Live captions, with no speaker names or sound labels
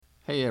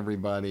Hey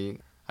everybody,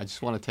 I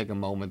just want to take a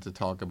moment to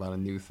talk about a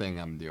new thing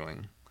I'm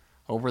doing.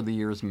 Over the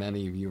years,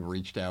 many of you have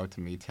reached out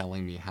to me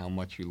telling me how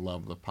much you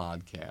love the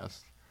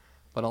podcast,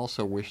 but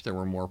also wish there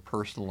were more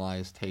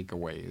personalized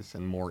takeaways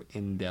and more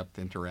in-depth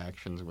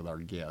interactions with our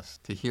guests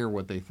to hear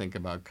what they think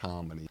about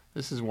comedy.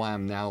 This is why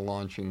I'm now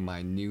launching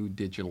my new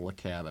digital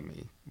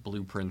academy,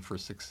 Blueprint for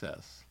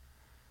Success.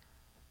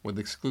 With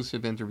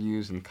exclusive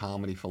interviews and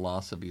comedy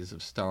philosophies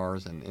of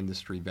stars and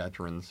industry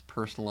veterans,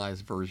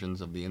 personalized versions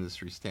of the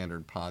industry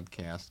standard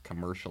podcast,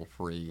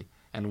 commercial-free,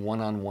 and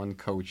one-on-one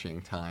coaching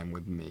time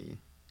with me.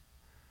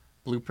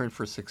 Blueprint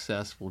for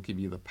Success will give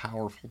you the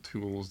powerful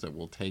tools that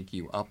will take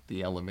you up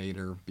the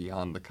elevator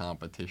beyond the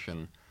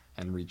competition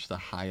and reach the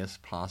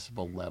highest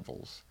possible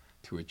levels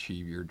to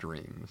achieve your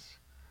dreams.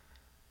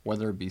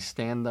 Whether it be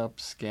stand-up,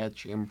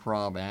 sketch,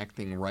 improv,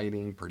 acting,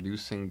 writing,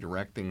 producing,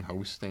 directing,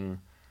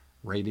 hosting,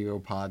 radio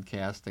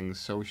podcasting,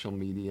 social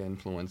media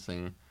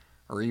influencing,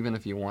 or even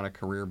if you want a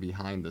career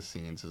behind the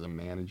scenes as a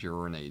manager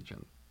or an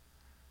agent.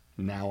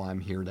 Now I'm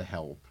here to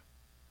help,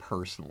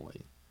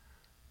 personally.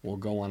 We'll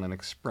go on an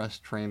express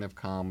train of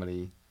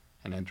comedy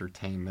and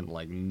entertainment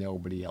like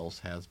nobody else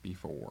has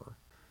before.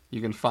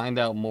 You can find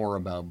out more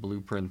about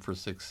Blueprint for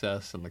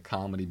Success and the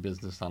comedy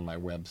business on my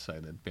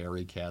website at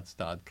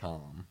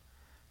barrykatz.com.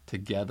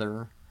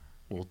 Together,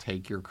 we'll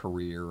take your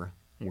career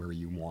where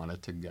you want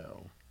it to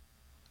go.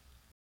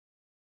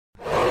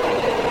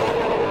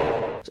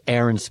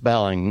 Aaron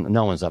Spelling,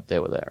 no one's up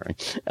there with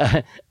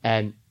Aaron.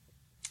 And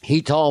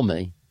he told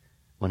me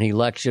when he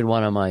lectured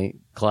one of my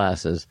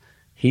classes,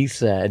 he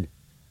said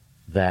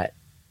that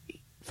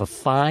for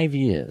 5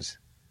 years,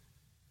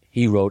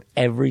 he wrote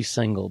every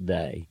single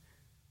day,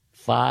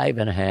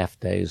 5.5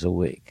 days a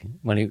week.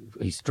 When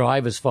he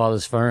drive his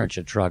father's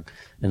furniture truck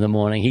in the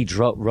morning, he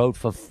wrote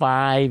for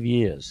 5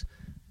 years,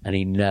 and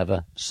he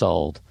never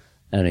sold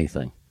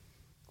anything.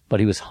 But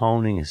he was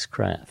honing his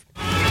craft.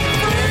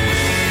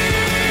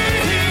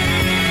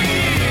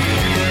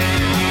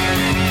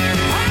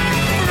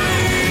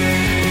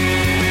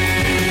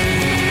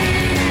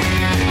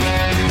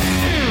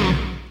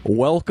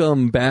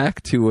 Welcome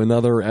back to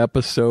another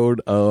episode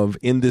of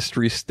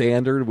Industry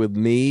Standard with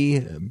me,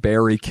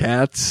 Barry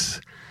Katz.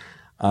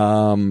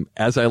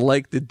 As I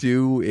like to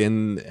do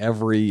in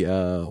every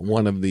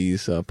one of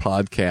these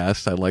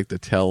podcasts, I like to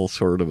tell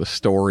sort of a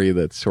story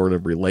that sort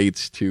of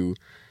relates to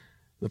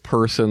the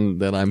person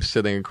that I'm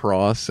sitting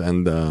across.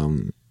 And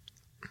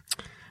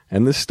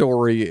this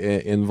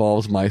story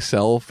involves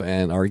myself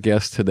and our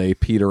guest today,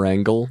 Peter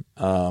Engel.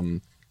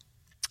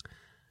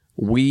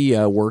 We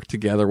worked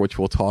together, which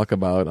we'll talk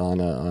about on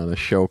a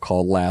show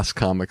called Last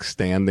Comic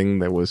Standing.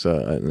 That was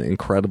an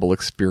incredible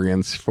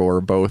experience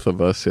for both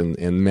of us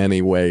in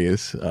many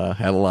ways.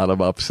 Had a lot of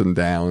ups and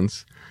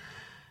downs.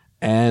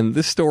 And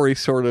this story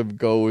sort of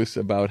goes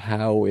about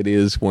how it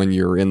is when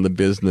you're in the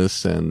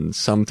business, and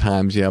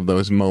sometimes you have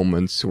those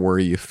moments where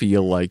you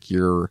feel like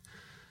you're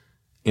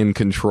in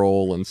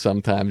control, and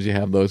sometimes you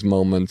have those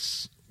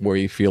moments where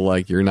you feel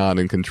like you're not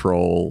in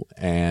control,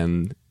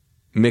 and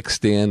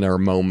mixed in are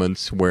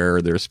moments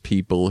where there's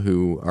people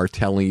who are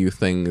telling you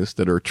things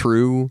that are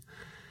true,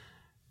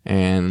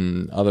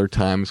 and other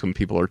times when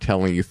people are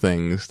telling you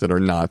things that are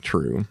not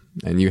true.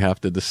 And you have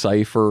to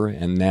decipher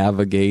and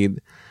navigate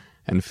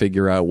and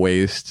figure out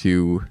ways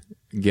to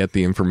get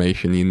the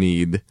information you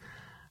need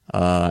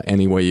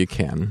any way you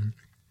can.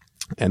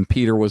 And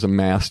Peter was a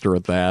master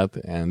at that,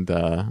 and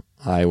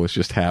I was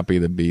just happy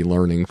to be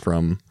learning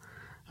from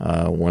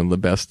one of the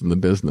best in the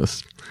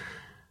business.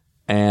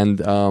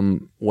 And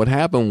what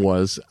happened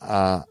was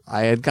I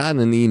had gotten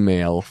an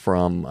email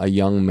from a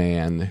young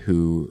man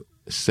who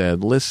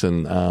said,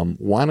 listen,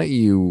 why don't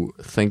you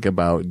think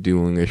about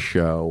doing a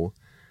show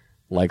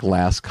like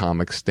Last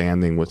Comic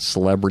Standing with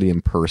celebrity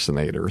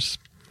impersonators?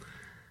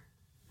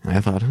 And I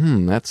thought,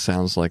 that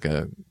sounds like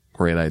a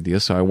great idea.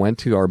 So I went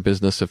to our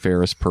business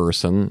affairs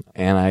person,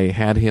 and I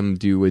had him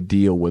do a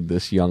deal with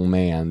this young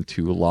man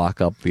to lock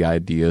up the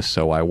idea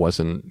so I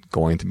wasn't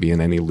going to be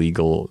in any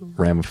legal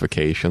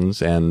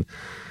ramifications. And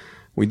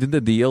we did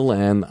the deal,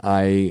 and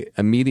I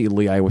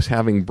was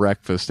having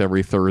breakfast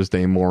every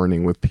Thursday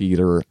morning with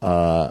Peter.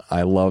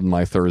 I loved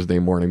my Thursday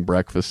morning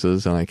breakfasts,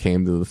 and I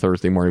came to the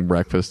Thursday morning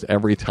breakfast.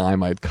 Every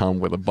time I'd come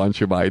with a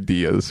bunch of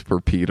ideas for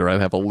Peter.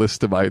 I'd have a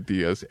list of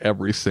ideas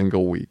every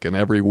single week, and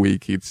every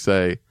week he'd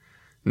say,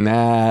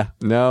 nah,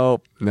 no,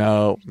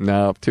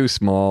 too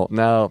small.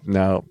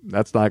 No,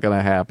 that's not going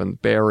to happen.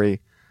 Barry,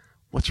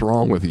 what's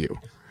wrong with you?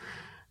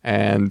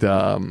 And,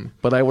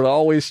 but I would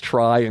always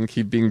try and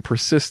keep being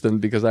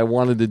persistent because I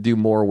wanted to do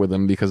more with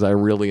him, because I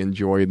really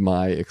enjoyed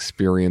my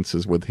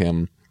experiences with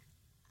him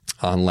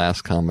on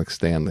Last Comic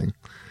Standing.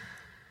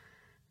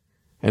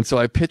 And so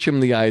I pitched him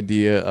the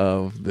idea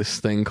of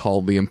this thing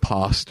called The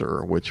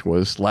Imposter, which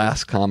was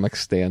Last Comic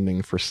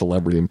Standing for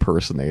celebrity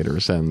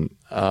impersonators. And,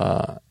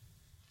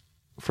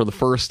 for the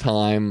first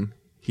time,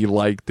 he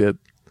liked it.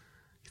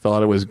 He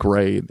thought it was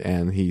great,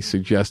 and he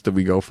suggested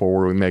we go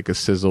forward, we make a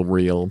sizzle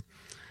reel.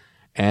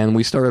 And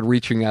we started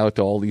reaching out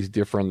to all these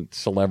different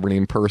celebrity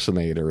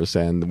impersonators,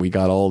 and we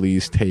got all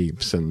these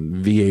tapes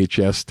and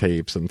VHS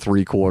tapes and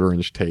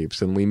 3/4-inch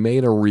tapes, and we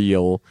made a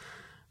reel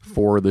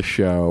for the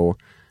show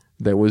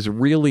that was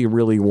really,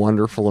 really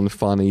wonderful and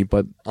funny.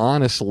 But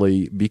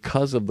honestly,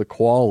 because of the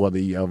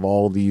quality of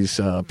all these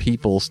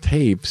people's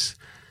tapes,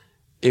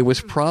 it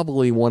was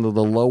probably one of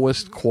the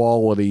lowest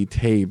quality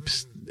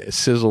tapes,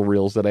 sizzle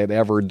reels, that I'd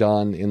ever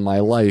done in my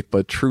life.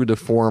 But true to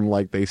form,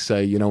 like they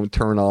say, you don't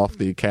turn off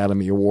the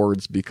Academy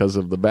Awards because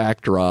of the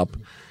backdrop.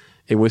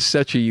 It was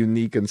such a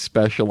unique and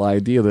special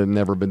idea that had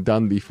never been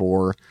done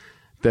before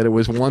that it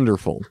was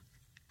wonderful.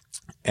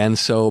 And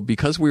so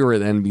because we were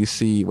at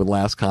NBC with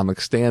Last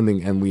Comic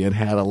Standing and we had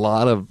had a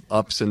lot of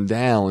ups and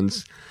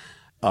downs,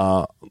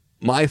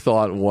 my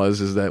thought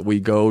is that we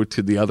go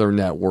to the other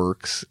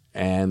networks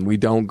and we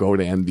don't go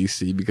to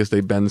NBC because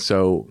they've been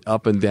so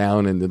up and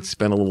down and it's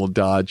been a little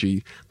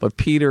dodgy. But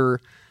Peter,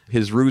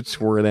 his roots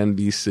were at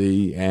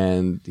NBC,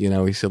 and,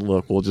 he said,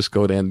 look, we'll just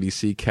go to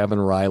NBC. Kevin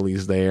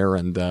Riley's there,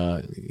 and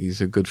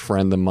he's a good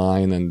friend of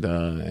mine,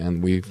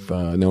 and we've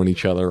known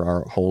each other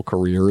our whole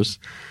careers.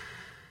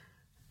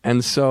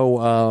 And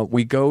so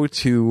we go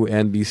to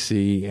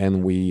NBC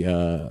and we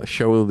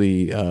show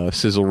the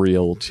sizzle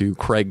reel to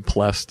Craig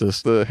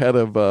Plestis, the head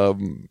of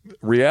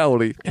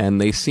reality, and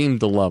they seem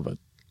to love it.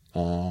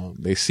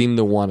 They seem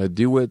to want to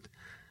do it.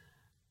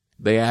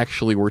 They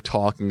actually were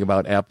talking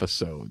about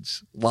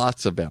episodes,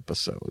 lots of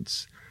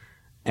episodes,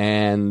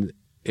 and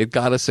it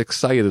got us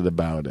excited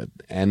about it.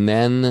 And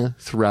then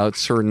throughout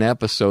certain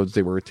episodes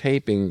they were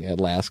taping at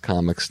Last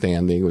Comic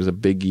Standing. It was a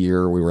big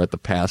year. We were at the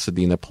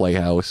Pasadena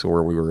Playhouse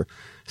where we were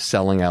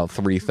selling out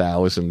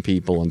 3,000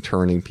 people and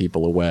turning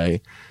people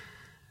away.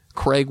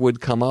 Craig would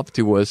come up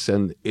to us,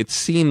 and it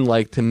seemed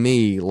like to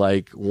me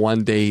like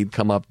one day he'd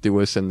come up to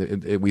us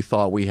and we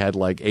thought we had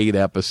like 8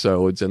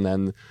 episodes, and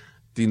then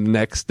the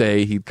next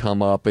day he'd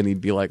come up and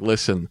he'd be like,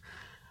 listen,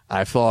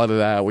 I thought of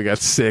that, we got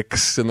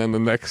 6. And then the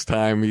next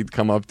time he'd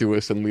come up to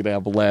us and we'd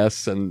have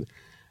less, and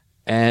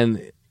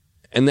then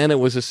it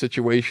was a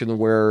situation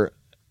where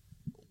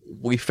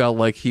we felt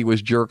like he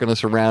was jerking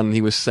us around, and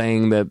he was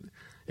saying that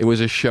it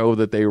was a show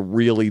that they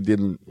really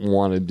didn't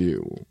want to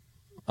do.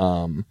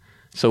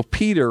 So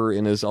Peter,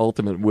 in his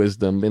ultimate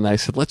wisdom, and I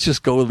said, let's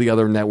just go to the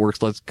other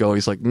networks, let's go.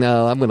 He's like,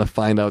 no, I'm going to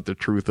find out the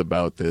truth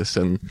about this.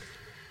 And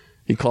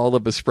he called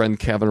up his friend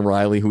Kevin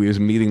Riley, who he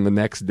was meeting the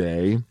next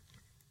day,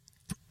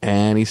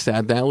 and he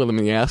sat down with him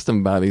and he asked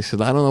him about it. He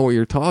said, I don't know what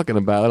you're talking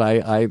about.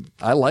 I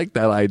like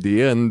that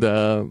idea, and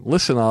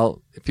listen,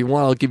 if you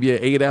want, I'll give you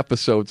 8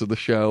 episodes of the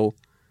show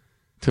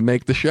to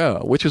make the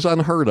show, which is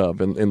unheard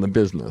of in the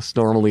business.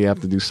 Normally you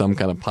have to do some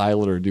kind of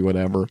pilot or do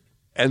whatever.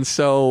 And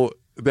so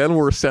then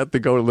we're set to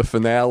go to the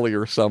finale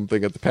or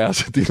something at the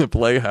Pasadena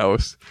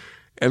Playhouse,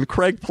 and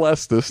Craig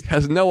Plestis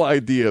has no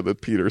idea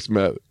that Peter's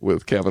met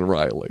with Kevin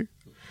Riley.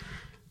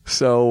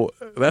 So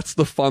that's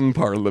the fun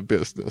part of the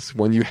business,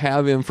 when you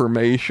have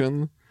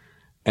information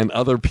and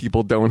other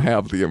people don't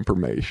have the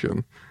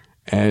information.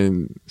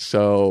 And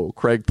so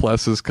Craig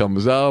Plessis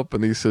comes up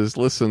and he says,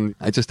 listen,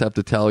 I just have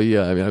to tell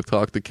you, I've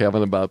talked to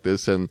Kevin about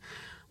this, and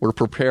we're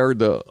prepared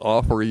to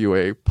offer you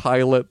a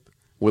pilot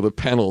with a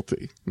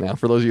penalty. Now,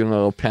 for those of you who don't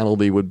know, a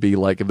penalty would be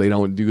like if they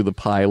don't do the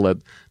pilot,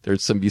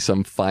 there's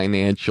some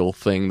financial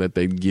thing that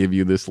they'd give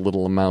you this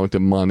little amount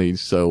of money,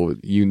 so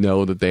you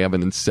know that they have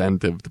an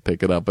incentive to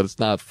pick it up, but it's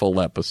not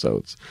full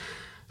episodes.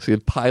 So you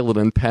had pilot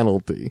and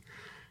penalty.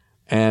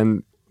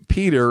 And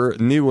Peter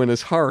knew in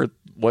his heart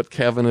what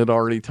Kevin had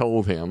already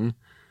told him,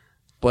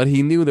 but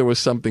he knew there was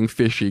something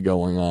fishy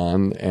going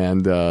on,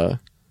 and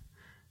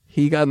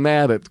he got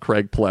mad at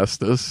Craig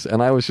Plestis,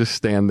 and I was just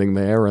standing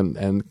there,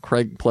 and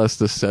Craig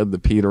Plestis said to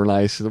Peter and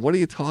I, said, what are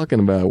you talking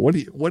about? What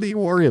are you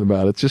worrying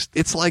about?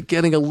 It's like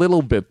getting a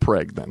little bit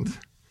pregnant.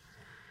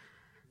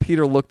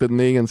 Peter looked at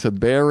me and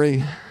said,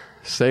 Barry,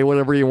 say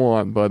whatever you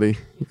want, buddy.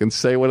 You can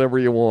say whatever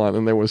you want.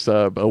 And there was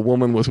a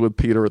woman was with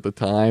Peter at the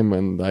time,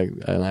 and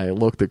I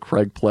looked at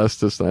Craig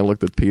Plestis, and I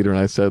looked at Peter, and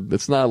I said,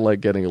 it's not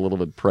like getting a little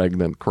bit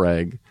pregnant,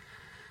 Craig.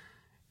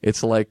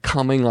 It's like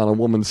coming on a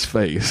woman's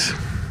face.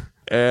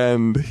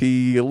 And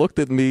he looked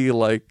at me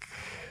like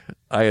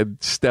I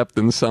had stepped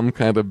in some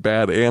kind of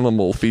bad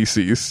animal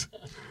feces.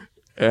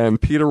 And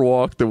Peter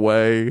walked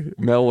away,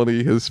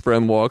 Melanie, his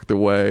friend, walked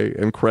away,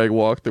 and Craig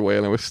walked away,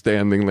 and I was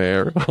standing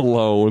there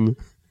alone.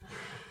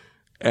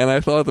 And I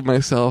thought to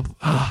myself,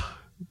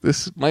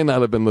 this might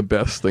not have been the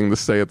best thing to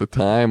say at the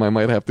time. I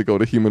might have to go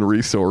to human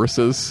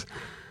resources.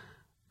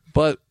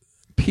 But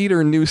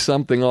Peter knew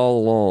something all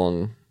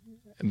along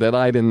that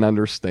I didn't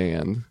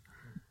understand.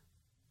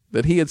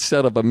 That he had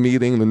set up a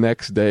meeting the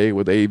next day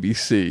with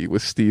ABC,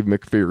 with Steve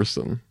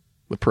McPherson,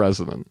 the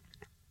president.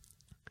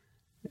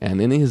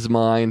 And in his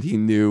mind, he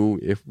knew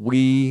if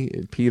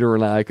Peter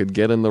and I, could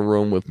get in the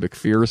room with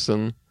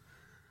McPherson,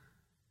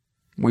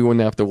 we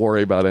wouldn't have to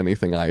worry about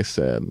anything I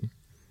said.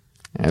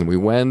 And we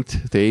went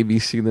to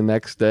ABC the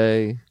next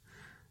day,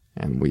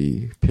 and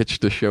we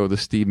pitched a show to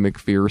Steve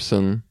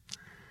McPherson,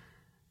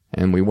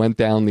 and we went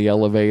down the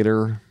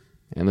elevator,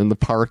 and in the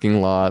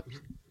parking lot,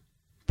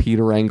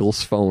 Peter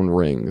Engel's phone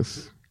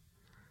rings,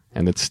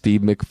 and it's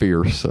Steve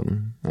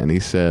McPherson, and he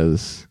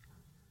says,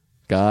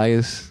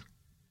 guys,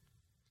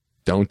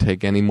 don't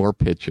take any more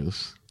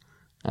pitches.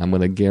 I'm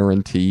going to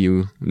guarantee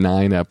you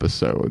 9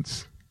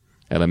 episodes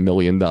at $1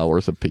 million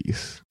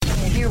apiece.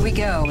 Here we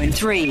go in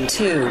 3,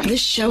 2.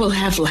 This show will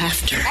have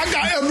laughter. I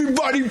got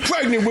everybody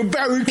pregnant with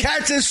Barry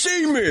Katz and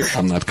semen.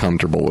 I'm not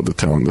comfortable with the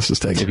tone this is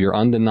taking. If you're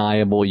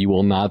undeniable, you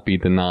will not be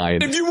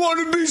denied. If you want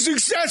to be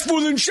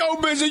successful in show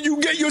business,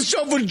 you get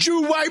yourself a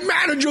Jew white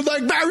manager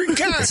like Barry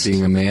Katz.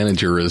 Being a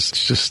manager is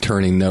just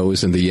turning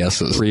no's into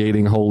yeses.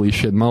 Creating holy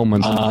shit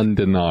moments.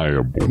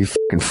 Undeniable. You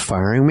fucking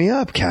firing me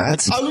up,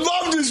 Katz. I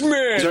love this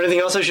man. Is there anything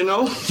else I should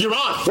know? You're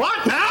on.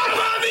 What? Now? I'm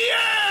on the air.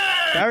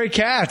 Barry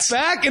Katz.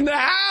 Back in the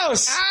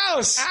house.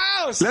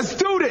 Let's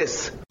do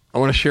this. I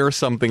want to share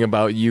something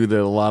about you that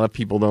a lot of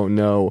people don't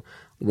know.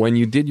 When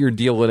you did your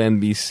deal at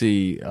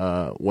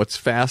NBC, what's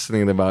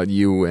fascinating about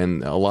you,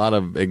 and a lot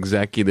of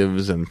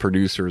executives and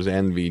producers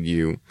envied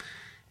you,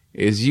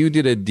 is you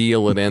did a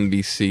deal at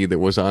NBC that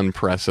was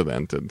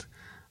unprecedented.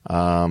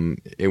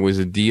 It was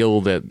a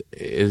deal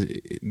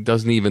that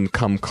doesn't even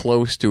come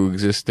close to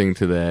existing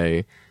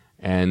today,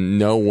 and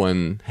no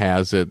one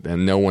has it,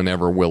 and no one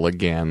ever will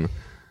again.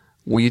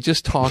 Will you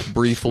just talk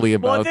briefly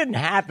about... Well, it didn't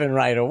happen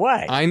right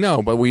away. I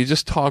know, but will you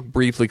just talk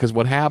briefly? Because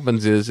what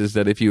happens is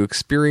that if you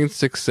experience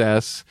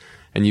success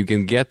and you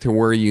can get to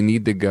where you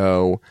need to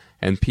go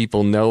and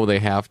people know they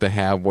have to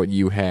have what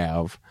you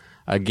have,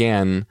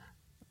 again,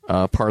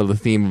 part of the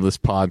theme of this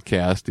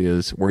podcast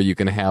is where you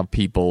can have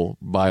people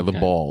by the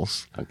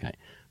balls. Okay.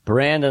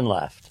 Brandon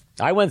left.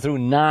 I went through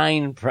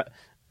 9...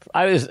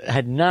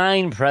 had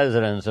 9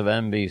 presidents of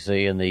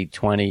NBC in the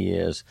 20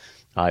 years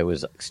I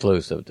was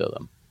exclusive to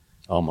them.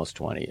 Almost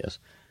 20 years.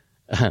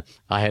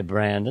 I had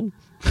Brandon.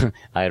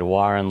 I had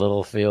Warren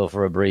Littlefield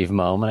for a brief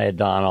moment. I had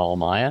Don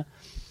Ohlmeyer.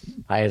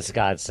 I had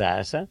Scott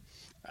Sasser.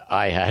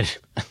 I had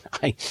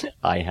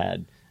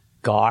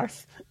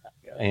Garth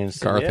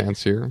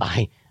Ancier.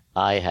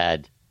 I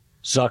had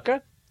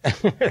Zucker.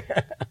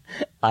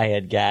 I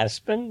had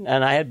Gaspin,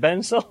 and I had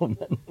Ben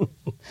Silverman.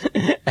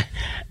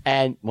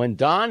 And when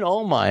Don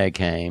Ohlmeyer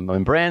came,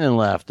 when Brandon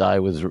left, I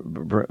was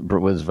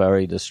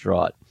very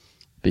distraught,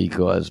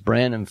 because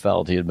Brandon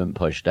felt he had been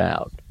pushed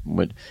out,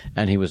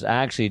 and he was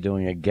actually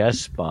doing a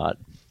guest spot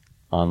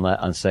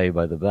on Saved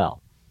by the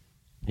Bell.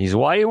 He said,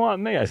 "Why do you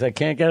want me?" I said, "I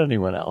can't get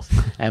anyone else."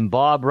 And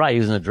Bob Wright, he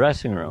was in the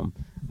dressing room,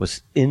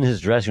 was in his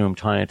dressing room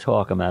trying to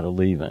talk him out of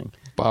leaving.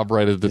 Bob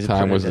Wright at the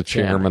time was the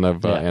chairman of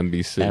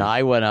NBC. And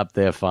I went up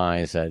there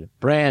finally and said,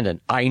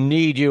 "Brandon, I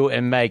need you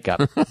in makeup."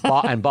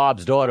 And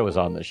Bob's daughter was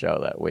on the show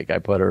that week. I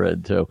put her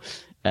in too.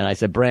 And I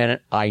said, "Brandon,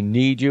 I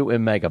need you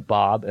in makeup."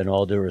 Bob, in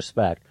all due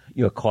respect,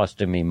 "You're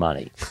costing me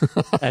money."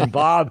 And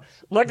Bob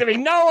looked at me.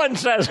 No one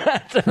says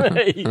that to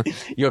me.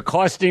 "You're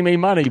costing me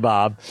money,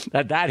 Bob."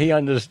 That he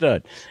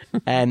understood.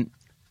 And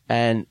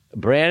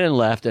Brandon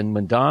left, and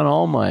when Don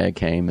Ohlmeyer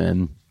came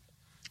in,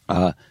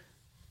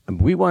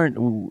 we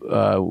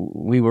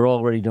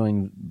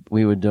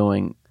were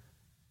doing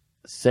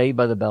Saved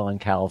by the Bell and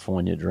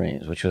California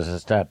Dreams, which was a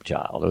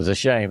stepchild. It was a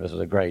shame. This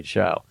was a great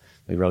show.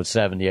 We wrote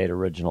 78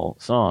 original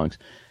songs.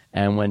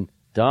 And when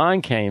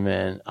Don came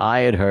in, I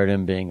had heard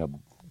him being a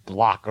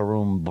locker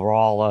room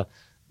brawler,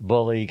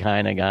 bully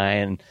kind of guy,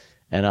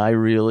 and I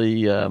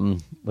really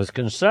was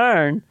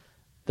concerned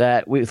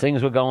that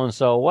things were going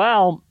so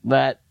well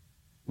that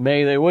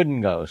maybe they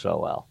wouldn't go so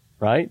well,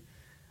 right?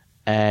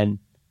 And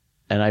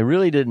I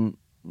really didn't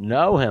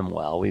know him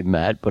well. We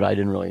met, but I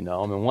didn't really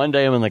know him. And one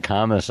day I'm in the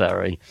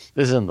commissary.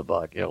 This is in the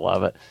book. You'll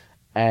love it.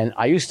 And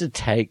I used to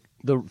take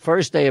the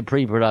first day of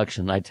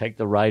pre-production, I'd take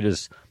the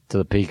writers to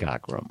the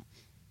Peacock room.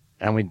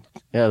 And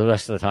the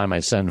rest of the time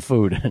I'd send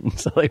food in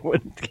so they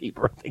wouldn't keep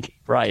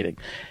writing.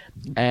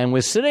 And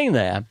we're sitting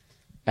there,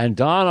 and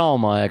Don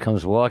Ohlmeyer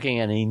comes walking,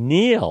 and he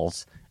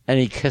kneels, and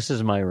he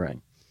kisses my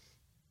ring.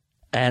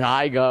 And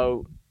I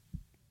go,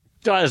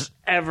 "Does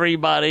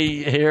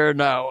everybody here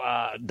know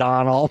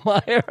Don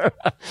Ohlmeyer,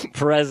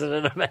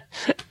 president of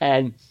it?"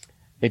 And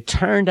it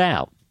turned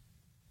out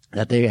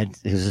that it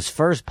was his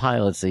first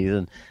pilot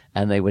season,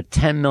 and they were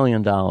 $10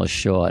 million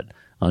short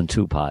on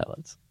 2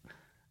 pilots.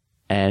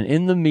 And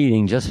in the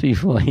meeting, just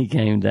before he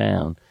came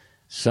down,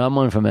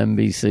 someone from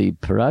NBC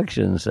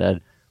production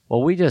said,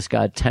 "Well, we just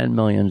got $10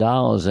 million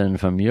in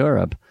from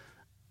Europe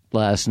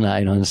last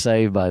night on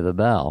Saved by the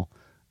Bell.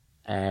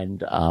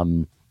 And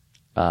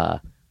why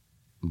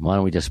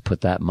don't we just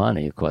put that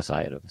money?" Of course,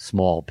 I had a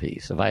small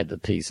piece. If I had the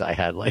piece I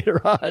had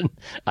later on,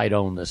 I'd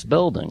own this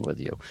building with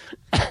you.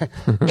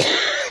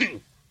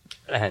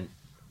 And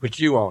which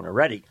you own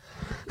already.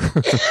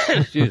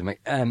 Excuse me.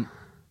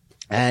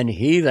 And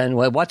he then,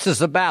 "Well, what's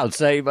this about?"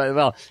 Saved by the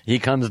Bell. He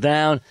comes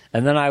down,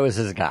 and then I was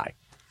his guy.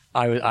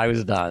 I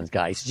was Don's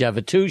guy. He said, "You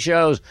have 2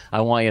 shows.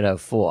 I want you to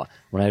have 4.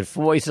 When I had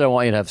 4, he said, "I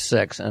want you to have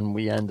 6." And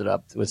we ended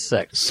up with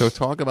 6. So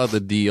talk about the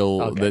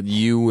deal that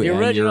you and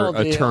your deal.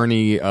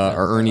 attorney,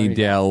 Ernie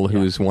Dell,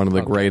 who's one of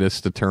the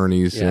greatest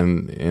attorneys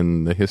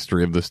in the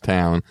history of this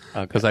town.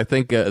 Because I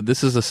think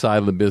this is a side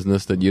of the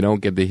business that you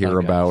don't get to hear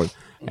about.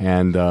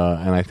 and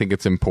I think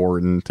it's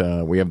important.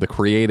 We have the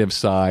creative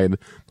side,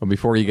 but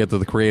before you get to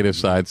the creative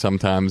side,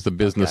 sometimes the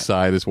business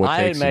side is what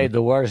I takes had made you.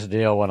 the worst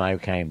deal when I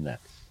came there.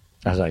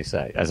 As I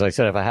said,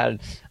 if I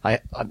had,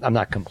 I'm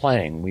not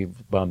complaining. We've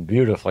done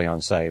beautifully on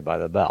Saved by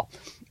the Bell,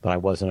 but I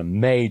wasn't a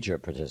major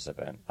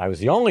participant. I was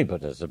the only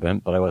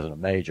participant, but I wasn't a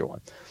major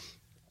one.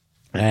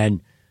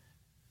 And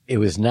it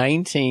was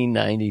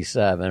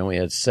 1997. We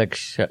had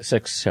six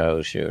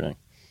shows shooting,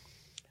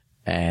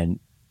 and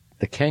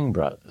the King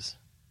brothers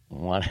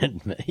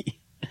wanted me,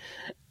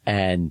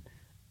 and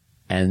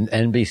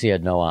NBC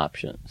had no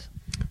options.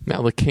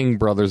 Now the King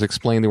brothers,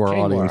 explain to our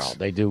King audience. World.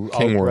 They do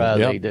King Oprah. World.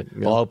 Yep. They did,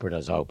 well, Oprah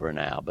does Oprah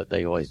now, but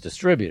they always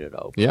distributed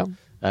Oprah. Yeah.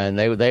 And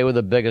they were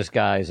the biggest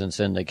guys in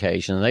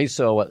syndication. They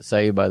saw what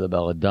Saved by the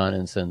Bell had done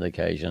in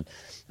syndication,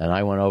 and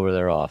I went over to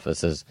their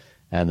offices,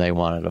 and they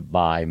wanted to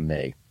buy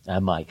me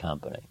and my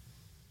company.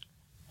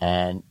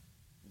 And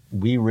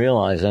we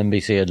realized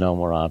NBC had no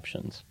more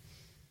options.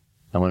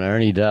 And when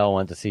Ernie Dell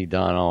went to see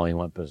Don, he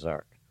went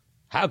berserk.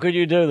 How could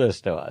you do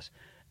this to us?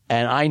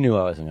 And I knew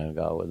I wasn't going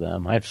to go with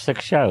them. I had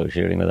 6 shows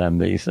shooting with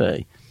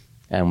NBC,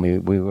 and we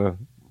were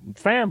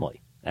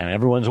family, and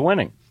everyone's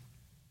winning.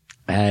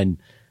 And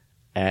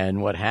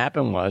what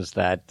happened was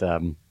that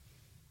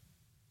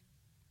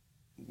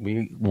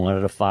we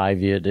wanted a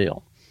 5-year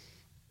deal,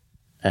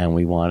 and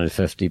we wanted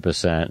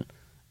 50%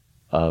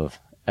 of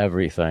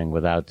everything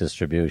without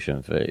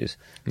distribution fees.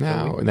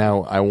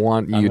 Now I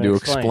want you to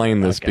explain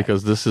this, okay,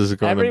 because this is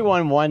going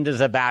Everyone wonders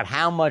about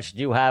how much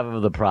do you have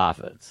of the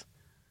profits.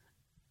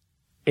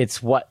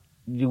 It's what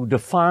you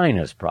define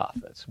as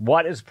profits.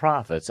 What is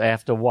profits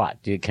after what?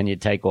 Can you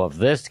take off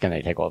this? Can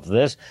they take off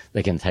this?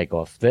 They can take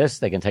off this.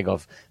 They can take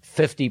off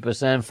 50%,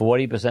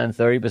 40%,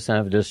 30%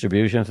 of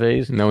distribution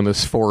fees. known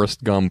as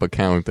Forrest Gump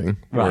accounting,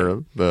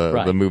 where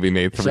the movie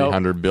made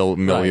 $300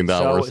 million.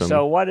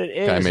 So what it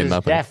is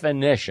nothing.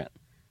 definition.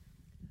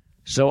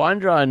 So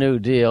under our new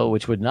deal,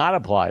 which would not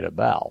apply to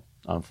Bell,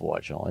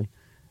 unfortunately,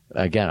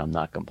 again, I'm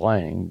not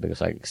complaining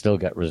because I still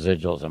get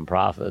residuals and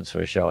profits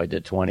for a show I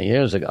did 20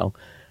 years ago.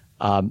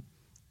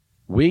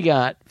 We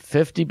got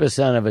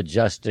 50% of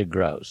adjusted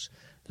gross.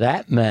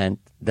 That meant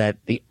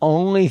that the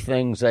only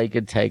things they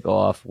could take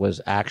off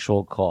was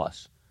actual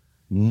costs.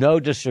 No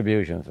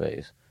distribution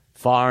fees.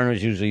 Foreign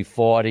was usually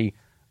 40,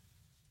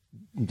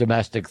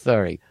 domestic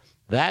 30.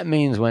 That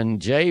means when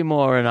Jay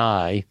Moore and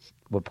I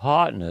were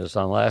partners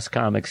on Last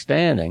Comic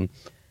Standing,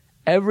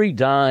 every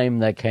dime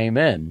that came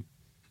in,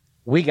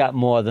 we got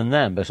more than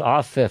them because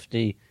our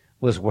 50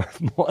 was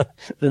worth more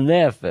than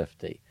their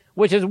 50,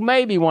 which is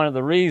maybe one of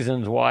the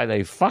reasons why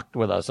they fucked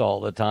with us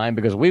all the time,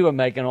 because we were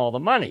making all the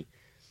money.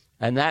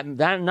 And that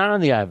not on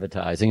the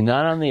advertising,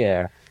 not on the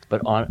air,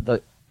 but on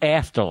the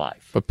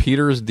afterlife. But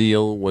Peter's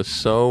deal was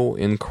so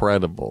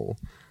incredible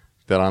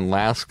that on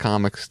Last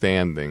Comic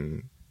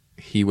Standing,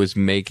 he was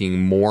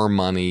making more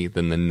money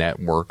than the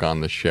network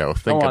on the show.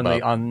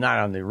 Not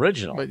on the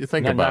original. But you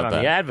think not about on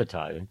that. the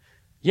advertising.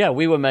 Yeah,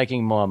 we were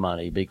making more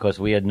money because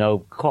we had no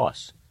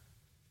costs.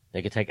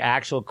 They could take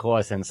actual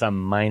costs and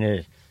some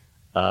minor,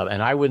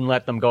 and I wouldn't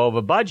let them go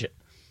over budget.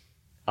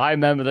 I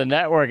remember the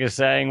network is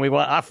saying,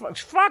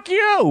 fuck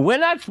you, we're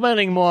not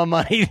spending more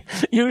money.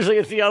 Usually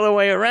it's the other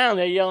way around.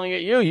 They're yelling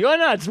at you. You're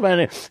not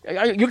spending.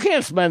 You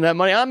can't spend that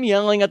money. I'm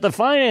yelling at the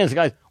finance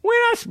guys.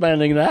 We're not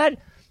spending that.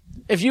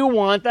 If you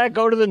want that,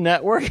 go to the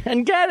network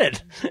and get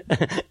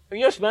it.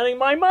 You're spending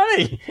my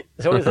money.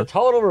 So it was a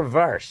total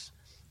reverse.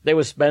 They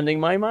were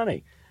spending my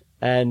money,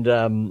 and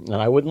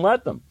I wouldn't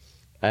let them.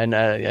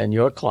 And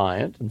your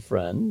client and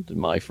friend,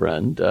 my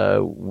friend,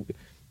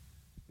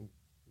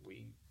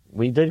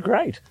 we did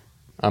great.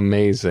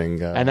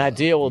 Amazing. And that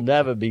deal will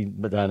never be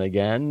done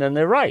again, and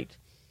they're right.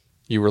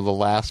 You were the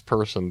last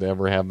person to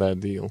ever have that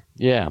deal.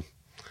 Yeah.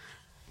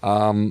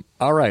 All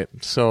right,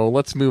 so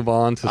let's move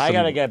on to I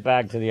got to get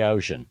back to the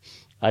ocean.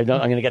 I'm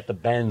going to get the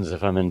Benz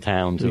if I'm in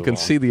town too You can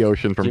long. see the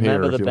ocean from Do you here.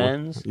 remember if the you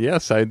Benz? Want.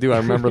 Yes, I do. I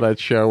remember that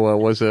show.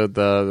 Was it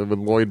with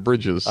Lloyd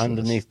Bridges?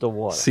 Underneath the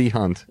water. Sea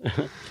Hunt.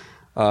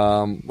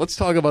 Let's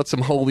talk about some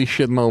holy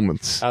shit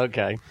moments.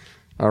 Okay.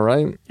 All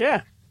right?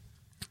 Yeah.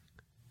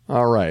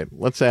 All right.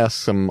 Let's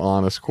ask some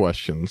honest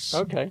questions.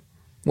 Okay.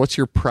 What's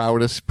your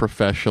proudest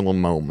professional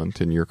moment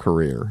in your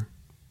career?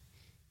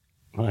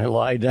 When I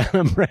lie down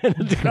and ran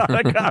into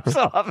the cop's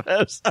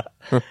office.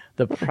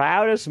 The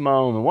proudest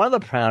moment, one of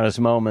the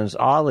proudest moments,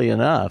 oddly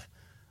enough,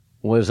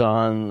 was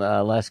on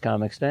Last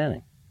Comic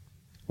Standing.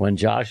 When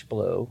Josh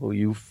Blue, who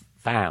you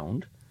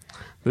found.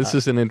 This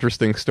is an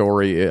interesting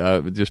story.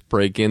 Just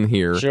break in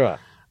here. Sure.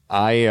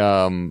 I,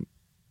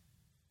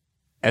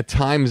 at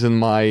times in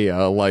my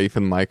life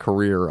and my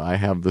career, I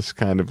have this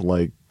kind of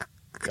like,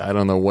 I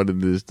don't know what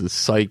it is, the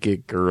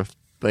psychic or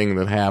thing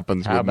that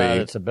happens How with me. about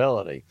its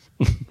ability?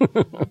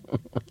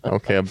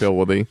 Okay,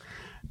 ability.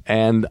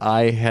 And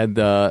I had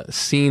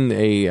seen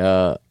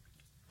a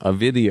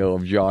video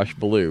of Josh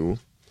Blue,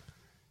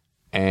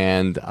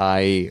 and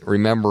I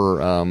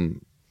remember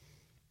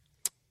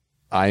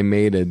I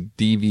made a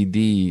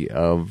DVD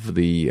of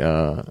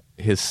the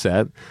his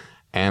set,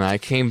 And I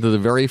came to the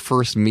very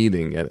first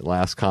meeting at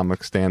Last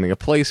Comic Standing, a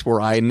place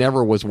where I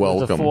never was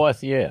welcome. The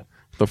fourth year.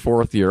 The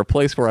fourth year, a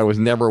place where I was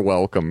never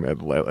welcome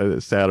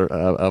at Saturday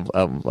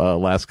of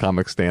Last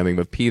Comic Standing.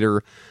 But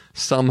Peter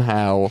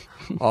somehow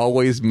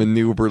always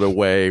maneuvered a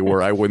way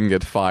where I wouldn't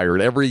get fired.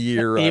 Every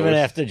year,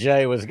 After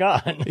Jay was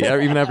gone. Yeah,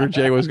 even after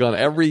Jay was gone.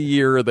 Every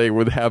year they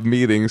would have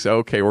meetings.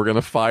 Okay, we're going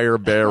to fire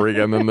Barry.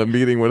 And then the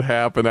meeting would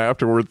happen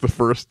afterwards the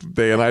first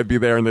day. And I'd be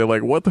there and they're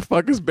like, what the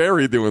fuck is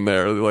Barry doing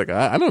there? They're like,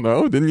 I don't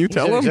know. Didn't you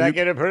tell him?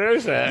 Executive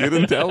producer. You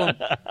didn't tell him.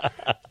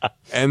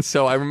 And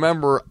so I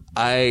remember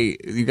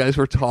you guys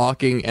were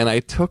talking and I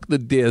took the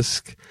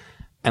disc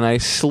and I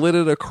slid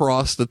it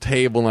across the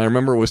table, and I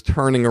remember it was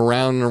turning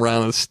around and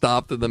around and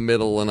stopped in the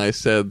middle, and I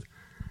said,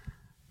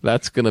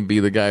 that's going to be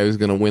the guy who's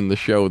going to win the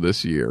show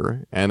this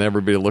year. And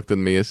everybody looked at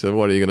me and said,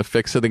 what, are you going to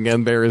fix it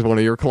again, Barry? Is one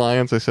of your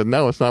clients? I said,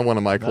 no, it's not one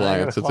of my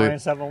clients. It's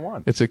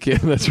a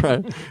kid. That's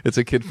right. It's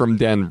a kid from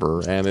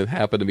Denver, and it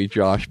happened to be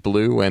Josh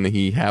Blue, and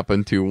he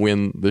happened to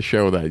win the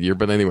show that year.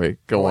 But anyway,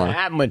 go on. What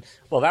happened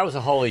that was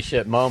a holy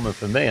shit moment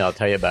for me. I'll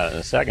tell you about it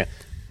in a second.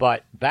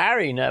 But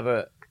Barry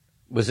never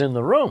was in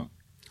the room.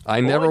 I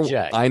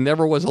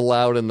never was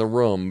allowed in the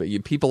room.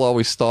 People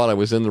always thought I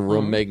was in the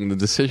room making the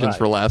decisions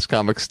for Last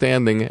Comic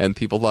Standing, and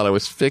people thought I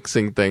was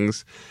fixing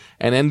things.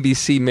 And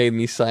NBC made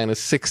me sign a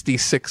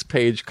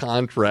 66-page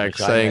contract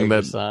saying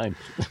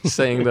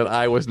that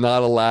I was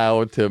not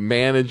allowed to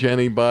manage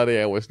anybody.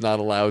 I was not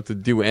allowed to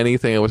do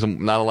anything. I was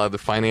not allowed to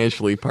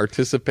financially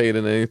participate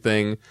in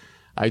anything.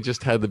 I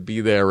just had to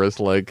be there as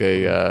like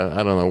I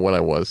don't know what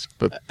I was.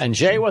 And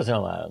Jay wasn't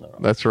allowed in the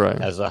room. That's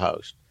right. As the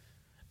host.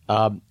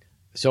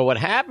 So what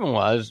happened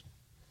was,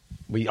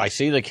 I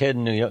see the kid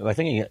in New York. I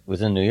think he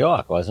was in New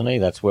York, wasn't he?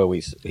 That's where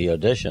he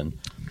auditioned.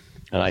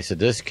 And I said,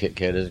 this kid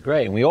is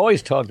great. And we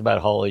always talked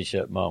about holy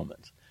shit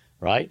moments,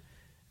 right?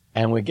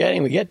 And we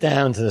get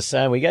down to the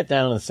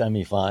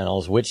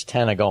semifinals. Which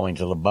 10 are going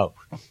to the boat?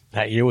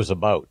 That year was a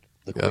boat.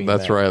 Yeah,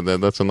 that's right.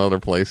 That's another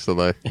place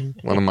that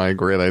one of my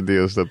great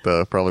ideas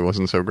that probably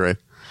wasn't so great.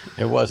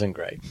 It wasn't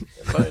great,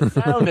 but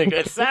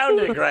it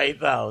sounded great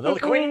though. The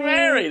Queen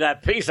Mary,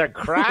 that piece of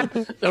crap.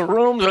 The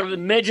rooms are the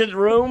midget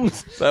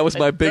rooms. That was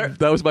my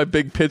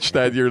big pitch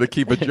that year to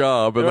keep a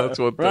job, and that's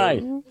what.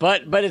 Right,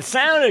 but it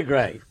sounded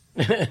great.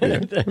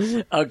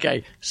 Yeah.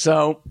 Okay,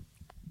 so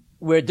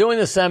we're doing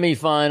the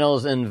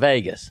semifinals in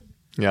Vegas.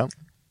 Yeah,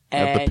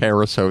 at the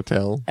Paris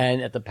Hotel.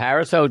 And at the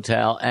Paris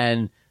Hotel,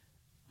 and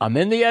I'm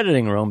in the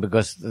editing room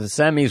because the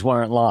semis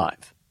weren't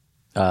live.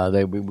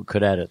 We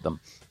could edit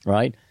them,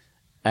 right?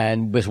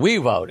 And because we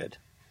voted,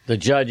 the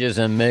judges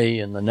and me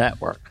and the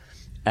network,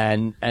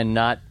 and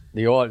not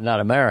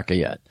America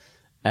yet,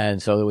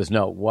 and so there was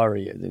no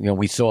worry.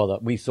 We saw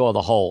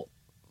the whole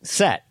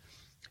set,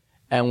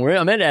 and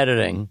I'm in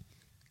editing,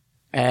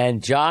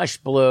 and Josh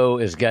Blue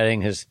is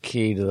getting his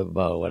key to the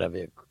boat,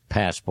 whatever,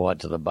 passport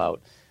to the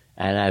boat,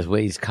 and as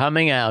he's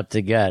coming out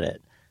to get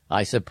it,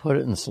 I said, put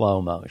it in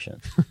slow motion,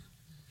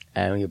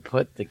 and you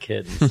put the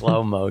kid in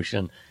slow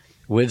motion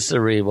with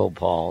cerebral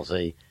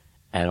palsy.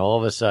 And all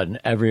of a sudden,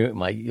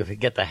 you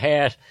get the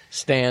hair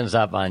stands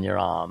up on your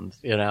arms.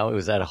 It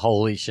was that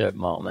holy shit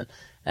moment.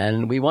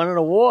 And we won an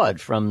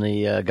award from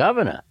the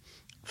governor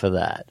for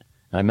that.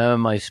 I remember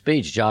my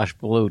speech, Josh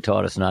Blue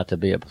taught us not to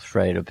be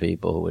afraid of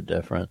people who were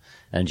different.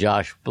 And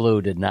Josh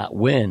Blue did not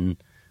win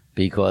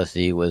because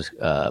he was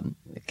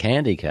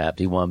handicapped.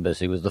 He won because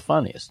he was the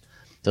funniest.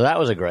 So that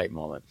was a great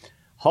moment.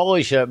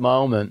 Holy shit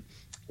moment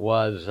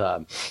was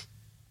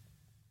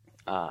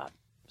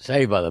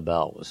Saved by the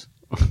Bell was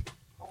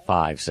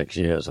 5-6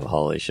 years of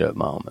holy shit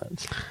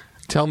moments.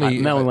 Tell me,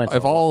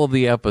 if all of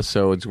the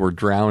episodes were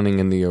drowning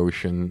in the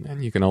ocean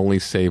and you can only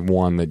save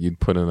one that you'd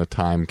put in a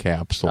time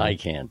capsule. I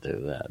can't do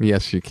that.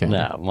 Yes, you can.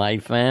 No,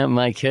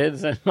 my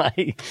kids, and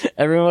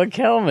everyone would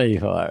kill me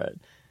for it.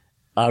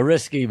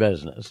 Risky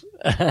business.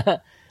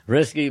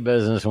 Risky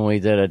business when we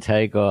did a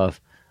takeoff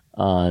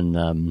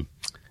on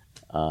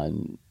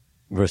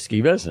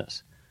Risky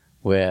Business,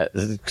 where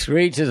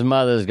Screech's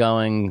mother's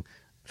going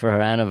for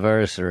her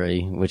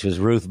anniversary, which was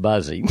Ruth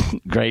Buzzy,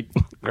 great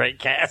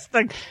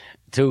casting,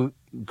 to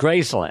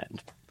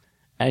Graceland.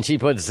 And she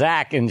put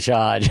Zach in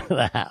charge of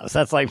the house.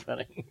 That's like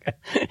putting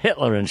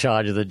Hitler in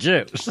charge of the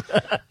Jews.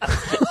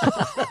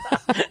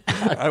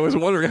 I was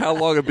wondering how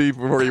long it'd be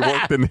before he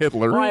worked in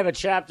Hitler. Well, I have a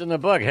chapter in the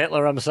book,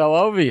 Hitler, I'm so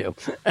over you.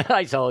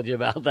 I told you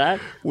about that.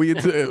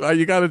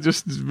 You got to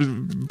just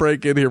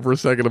break in here for a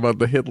second about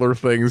the Hitler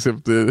things.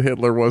 If the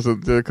Hitler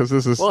wasn't, because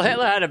this is. Well,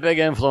 Hitler had a big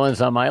influence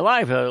on my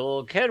life. I was a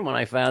little kid when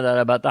I found out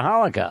about the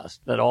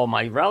Holocaust, that all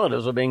my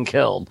relatives were being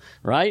killed,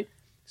 right?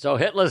 So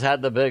Hitler's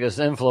had the biggest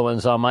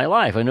influence on my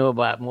life. I knew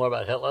more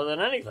about Hitler than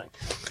anything.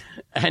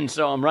 And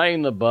so I'm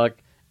writing the book,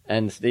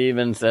 and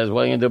Steven says,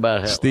 what are you going to do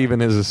about Hitler?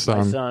 Steven is his son.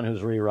 My son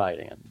who's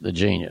rewriting it, the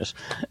genius.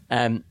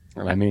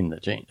 The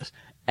genius.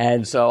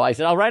 And so I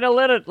said, I'll write a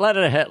letter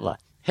to Hitler.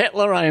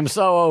 Hitler, I am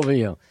so over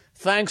you.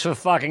 Thanks for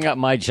fucking up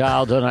my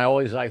childhood.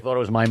 I thought it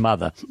was my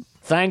mother.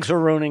 Thanks for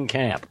ruining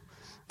camp.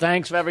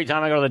 Thanks for every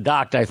time I go to the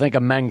doctor, I think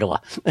of Mengele.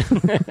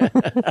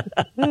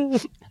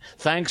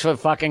 Thanks for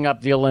fucking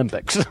up the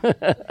Olympics.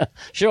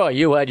 Sure,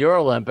 you had your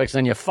Olympics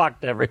and you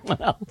fucked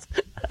everyone else.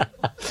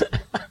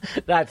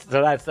 That's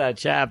that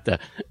chapter.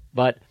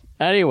 But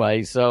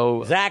anyway,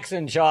 so Zach's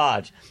in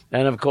charge.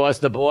 And, of course,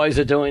 the boys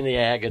are doing the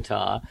air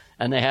guitar,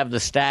 and they have the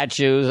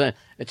statues. And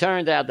it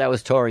turned out that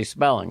was Tori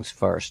Spelling's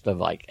first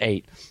of,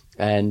 8.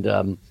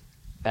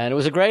 And it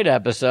was a great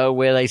episode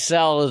where they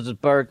sell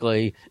Elizabeth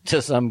Berkley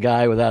to some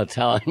guy without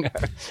telling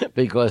her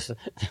because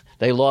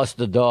they lost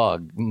the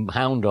dog,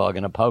 hound dog,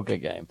 in a poker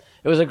game.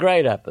 It was a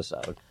great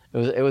episode.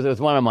 It was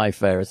one of my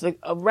favorites.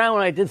 Around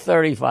when I did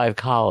 35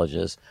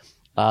 colleges,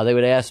 they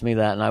would ask me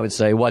that, and I would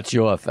say, "What's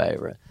your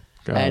favorite?"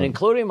 And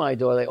including my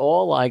daughter, they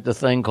all liked the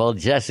thing called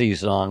Jessie's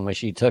Song, where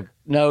she took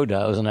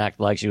no-dose and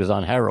acted like she was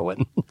on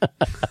heroin.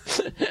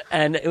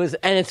 and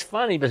it's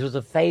funny because it was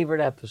a favorite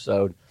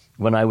episode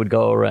when I would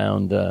go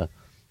around the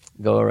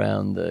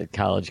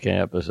college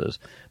campuses.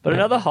 But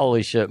another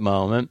holy shit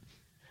moment,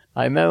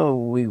 I remember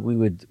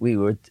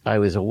I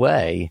was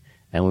away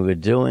and we were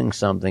doing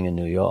something in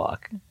New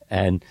York,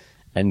 and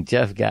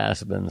Jeff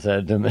Gaspin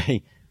said to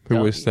me,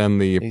 who was then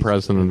the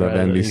president of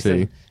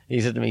NBC.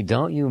 He said to me,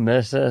 "Don't you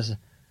miss this?"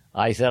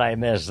 I said, "I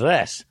miss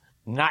this,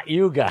 not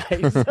you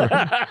guys."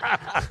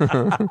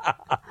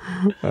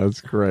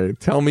 That's great.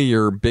 Tell me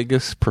your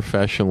biggest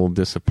professional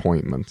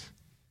disappointment.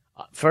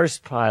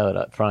 First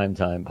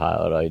primetime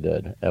pilot I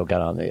did, I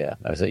got on the air.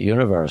 I was at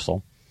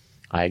Universal.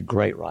 I had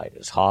great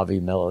writers. Harvey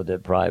Miller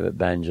did Private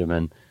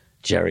Benjamin.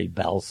 Jerry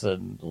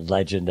Belson,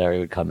 legendary,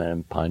 would come in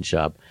and punch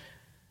up.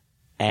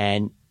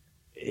 And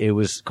it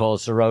was called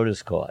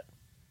Sorota's Court.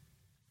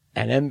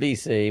 And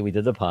NBC, we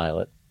did the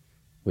pilot.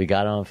 We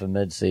got on for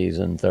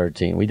mid-season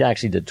 13. We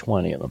actually did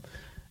 20 of them.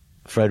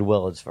 Fred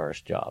Willard's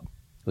first job.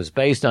 It was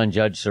based on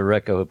Judge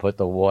Sirica, who put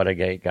the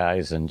Watergate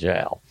guys in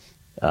jail.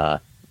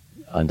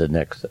 Under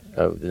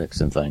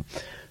Nixon thing.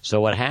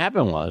 So what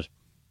happened was,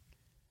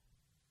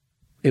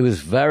 it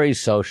was very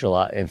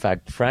social. In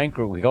fact, Frank,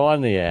 we go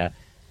on the air,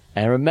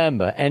 and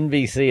remember,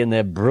 NBC in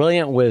their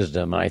brilliant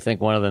wisdom, I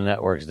think one of the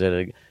networks did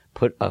it,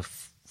 put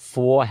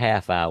 4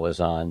 half hours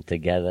on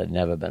together,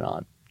 never been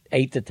on.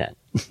 8 to 10.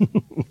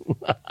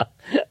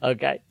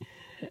 Okay?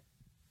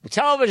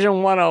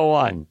 Television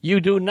 101. You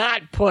do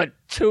not put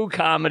 2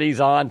 comedies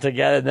on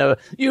together.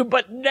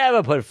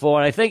 Never put 4.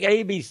 And I think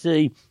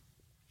ABC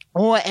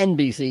or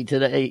NBC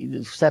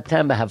today,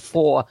 September, have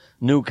 4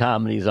 new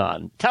comedies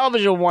on.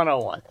 Television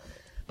 101.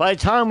 By the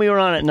time we were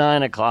on at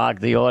 9 o'clock,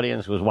 the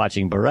audience was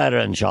watching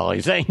Beretta and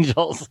Charlie's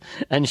Angels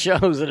and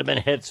shows that have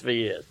been hits for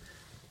years.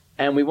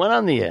 And we went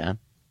on the air,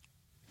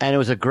 and it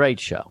was a great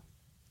show.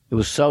 It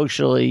was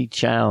socially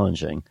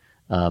challenging.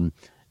 And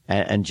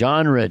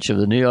John Rich of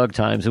the New York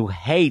Times, who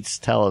hates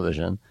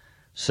television,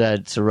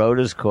 said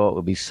Sorota's Court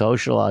would be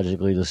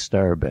sociologically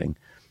disturbing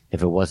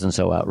if it wasn't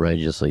so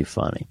outrageously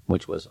funny,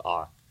 which was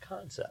our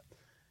concept.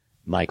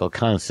 Michael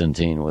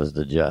Constantine was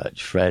the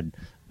judge. Fred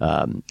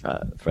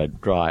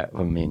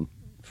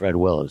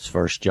Willard's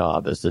first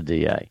job as the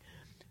DA.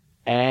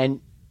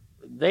 And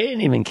they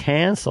didn't even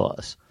cancel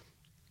us.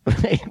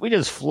 We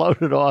just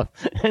floated off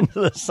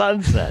into the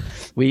sunset.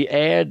 We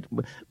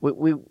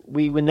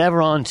were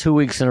never on 2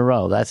 weeks in a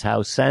row. That's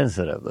how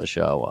sensitive the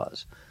show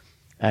was.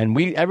 And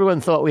everyone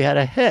thought we had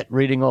a hit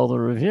reading all the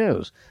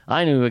reviews.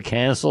 I knew we were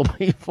canceled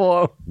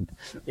before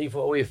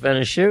we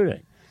finished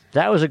shooting.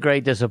 That was a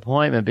great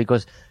disappointment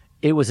because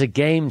it was a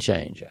game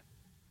changer.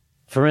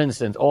 For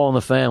instance, All in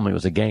the Family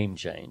was a game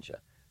changer.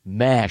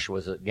 MASH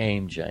was a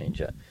game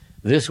changer.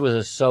 This was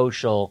a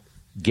social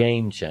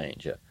game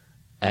changer.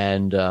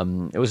 And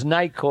it was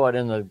Night Court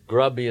in the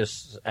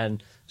grubbiest,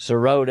 and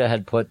Sirota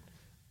had put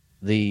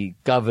the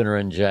governor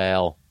in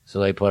jail, so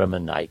they put him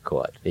in Night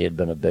Court. He had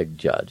been a big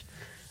judge.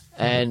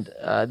 And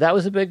that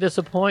was a big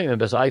disappointment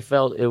because I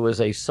felt it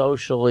was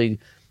socially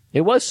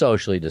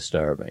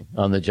disturbing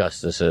on the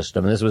justice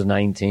system. And this was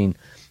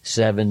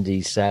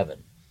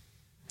 1977.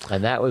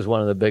 And that was one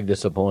of the big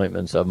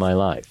disappointments of my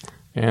life.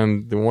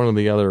 And one of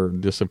the other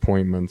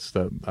disappointments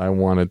that I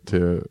wanted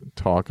to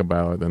talk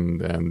about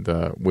and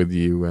with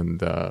you and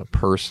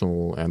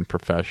personal and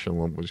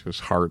professional, which was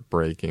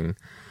heartbreaking.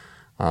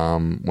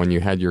 When you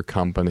had your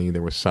company,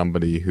 there was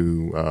somebody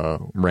who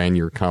ran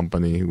your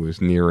company who was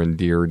near and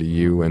dear to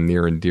you and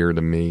near and dear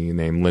to me,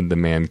 named Linda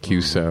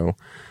Mancuso.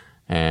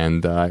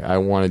 And I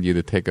wanted you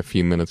to take a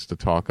few minutes to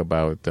talk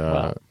about...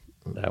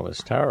 that was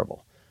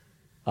terrible.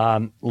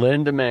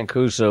 Linda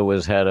Mancuso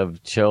was head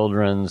of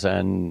children's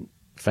and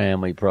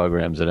family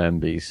programs at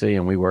NBC,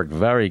 and we worked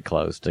very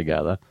close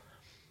together.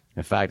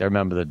 In fact, I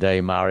remember the day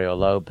Mario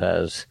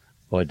Lopez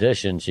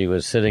auditioned, she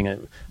was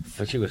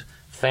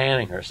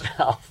fanning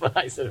herself. And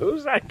I said,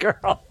 "Who's that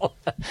girl?"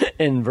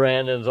 in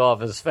Brandon's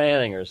office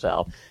fanning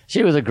herself.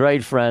 She was a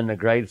great friend, a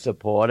great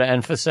supporter,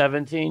 and for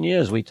 17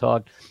 years we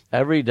talked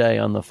every day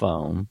on the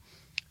phone.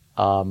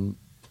 And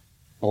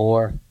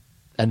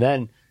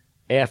then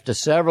after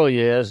several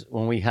years,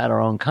 when we had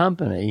our own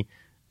company,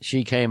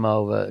 she came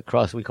over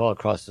we call it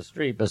across the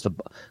street, because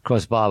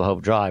across Bob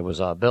Hope Drive was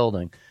our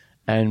building,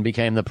 and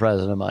became the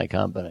president of my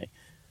company.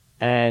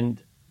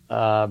 And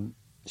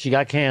she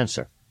got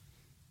cancer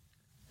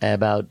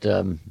about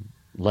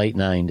late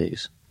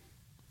 90s,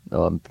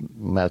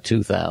 about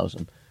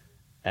 2000.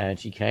 And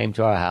she came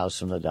to our house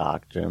from the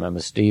doctor. I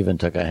remember Stephen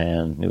took a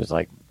hand. He was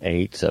like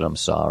 8, said, I'm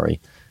sorry.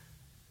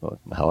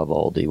 However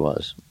old he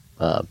was,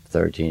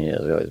 13 years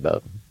ago, he was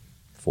about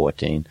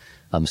 14.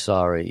 I'm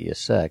sorry you're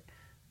sick.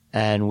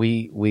 And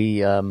we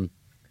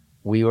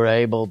were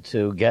able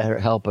to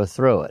help her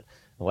through it.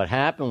 What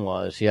happened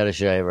was she had to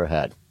shave her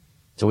head.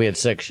 So we had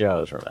 6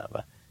 shows,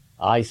 remember.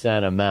 I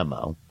sent a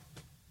memo.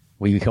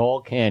 We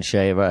all can't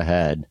shave our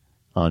head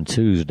on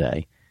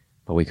Tuesday,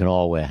 but we can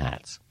all wear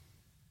hats.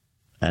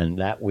 And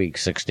that week,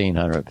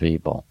 1,600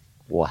 people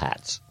wore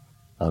hats.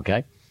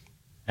 Okay?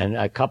 And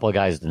a couple of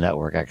guys at the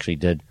network actually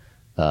did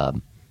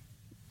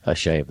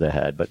shave their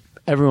head, but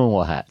everyone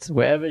wore hats.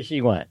 Wherever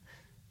she went,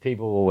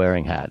 people were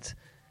wearing hats.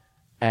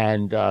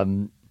 And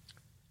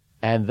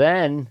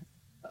then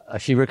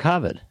she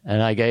recovered,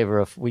 and we gave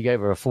her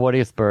a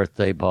 40th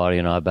birthday party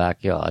in our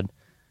backyard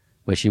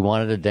where she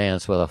wanted to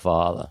dance with her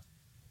father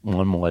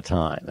one more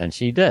time, and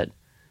she did.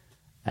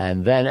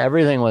 And then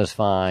everything was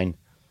fine,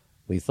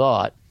 we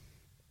thought,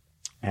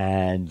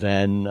 and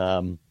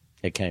then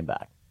it came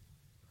back.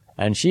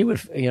 And she would,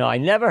 I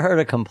never heard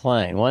her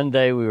complain. One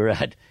day we were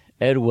at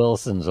Ed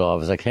Wilson's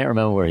office. I can't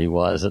remember where he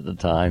was at the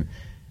time.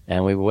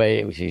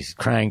 And she's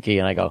cranky,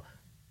 and I go,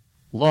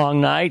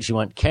 long night? She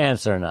went,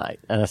 cancer night.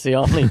 And it's the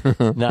only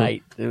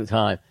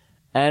time.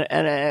 And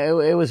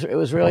it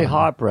was really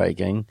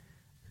heartbreaking.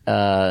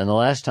 And the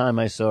last time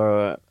I saw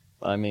her,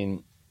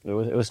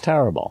 it was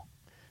terrible.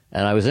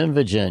 And I was in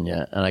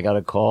Virginia, and I got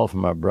a call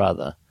from her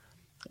brother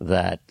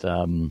that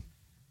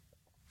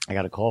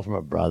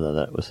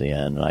was the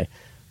end.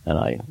 And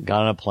I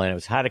got on a plane.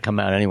 It had to come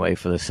out anyway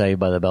for the Saved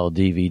by the Bell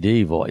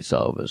DVD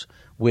voiceovers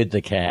with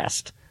the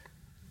cast.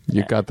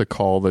 You got the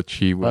call that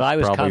she was, but I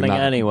was probably coming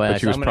not, anyway.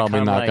 but she was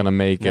probably not going to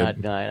make it.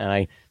 And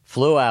I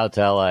flew out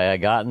to L.A. I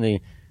got in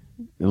the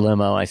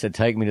limo. I said,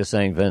 take me to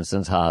St.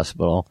 Vincent's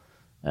Hospital.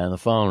 And the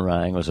phone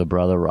rang. It was her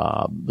brother,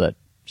 Rob, that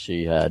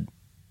she had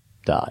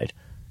died,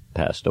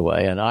 passed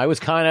away. And I was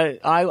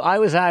I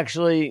was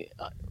actually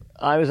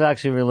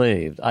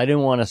relieved. I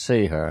didn't want to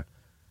see her.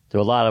 A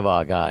lot of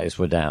our guys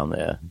were down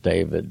there.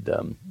 David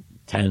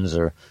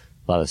Tenzer, a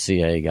lot of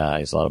CA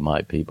guys, a lot of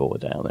my people were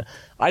down there.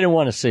 I didn't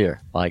want to see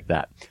her like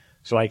that.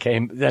 So I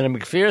came. Then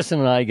McPherson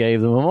and I gave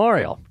the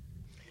memorial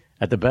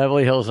at the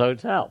Beverly Hills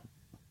Hotel.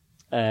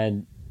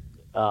 And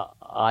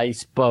I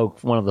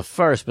spoke one of the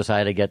first,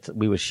 because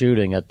we were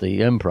shooting at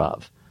the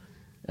Improv.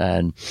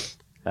 And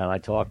I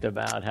talked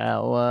about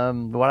how,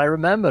 what I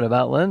remembered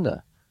about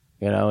Linda.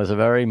 It was a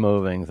very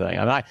moving thing.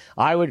 And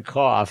I would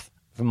cough.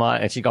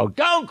 And she'd go,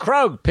 don't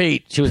croak,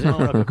 Pete. She was the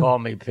only one who could call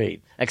me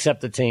Pete,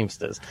 except the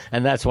Teamsters.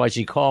 And that's why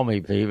she called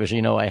me Pete, because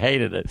she knew I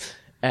hated it.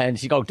 And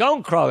she'd go,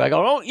 don't croak. I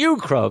go, don't you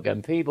croak.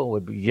 And people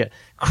would get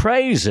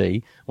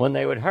crazy when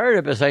they would hear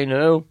it, because they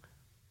knew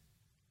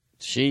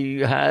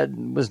she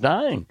was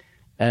dying.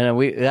 And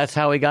that's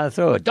how we got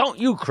through it. Don't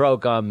you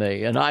croak on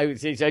me. And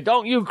she'd say,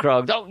 don't you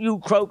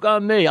croak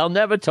on me. I'll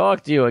never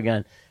talk to you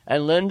again.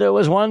 And Linda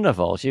was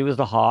wonderful. She was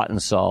the heart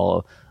and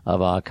soul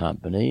of our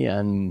company.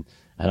 And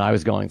I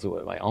was going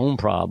through my own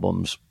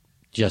problems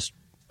just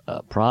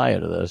prior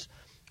to this.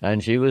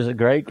 And she was a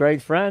great,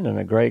 great friend and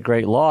a great,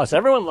 great loss.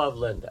 Everyone loved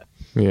Linda.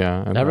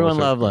 Yeah. And everyone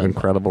loved Linda.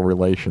 Incredible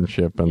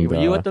relationship. And you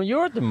were at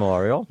the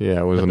memorial. Yeah,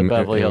 it was at the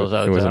Beverly Hills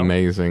Hotel. It was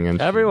amazing.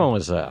 And everyone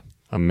was there.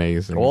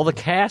 Amazing. All the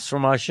cast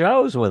from our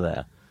shows were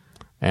there.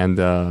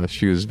 And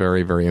she was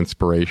very, very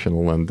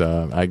inspirational. And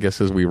I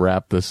guess as we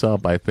wrap this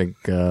up, I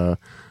think the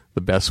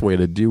best way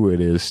to do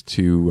it is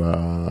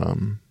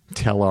to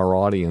tell our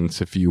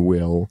audience, if you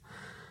will,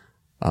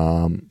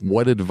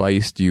 what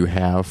advice do you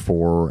have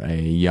for a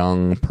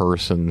young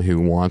person who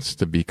wants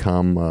to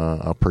become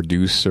a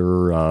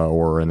producer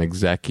or an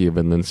executive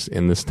in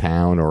this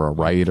town, or a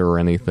writer or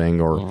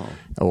anything,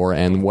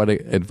 and what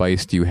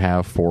advice do you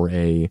have for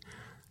a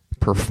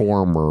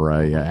performer,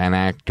 an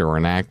actor,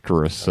 an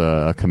actress,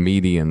 a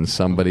comedian,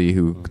 somebody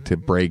who to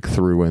break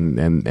through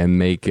and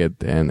make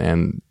it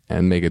and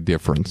make a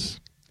difference?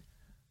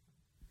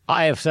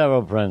 I have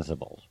several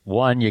principles.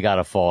 One, you got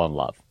to fall in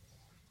love.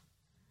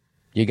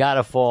 You got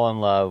to fall in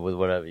love with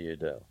whatever you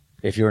do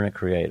if you're in a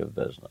creative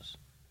business.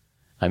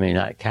 I mean,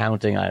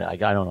 accounting, I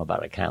don't know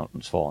about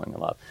accountants falling in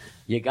love.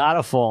 You got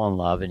to fall in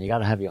love, and you got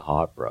to have your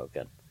heart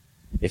broken.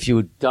 If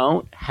you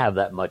don't have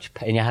that much,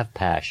 and you have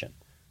passion.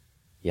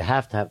 You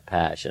have to have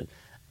passion.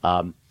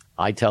 When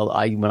I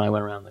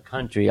went around the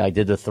country, I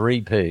did the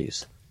 3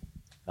 Ps.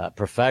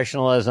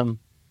 Professionalism,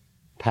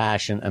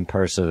 passion, and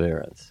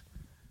perseverance.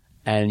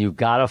 And you've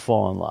got to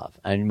fall in love.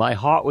 And my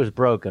heart was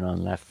broken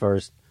on that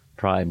first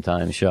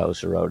primetime show,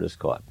 Sorota's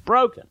Court.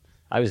 Broken.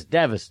 I was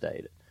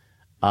devastated.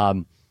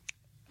 But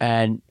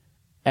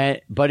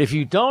if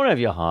you don't have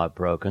your heart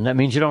broken, that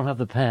means you don't have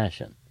the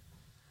passion.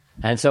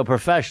 And so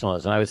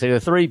professionalism, I would say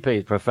the 3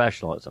 Ps,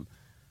 professionalism.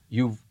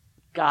 You've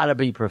got to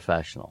be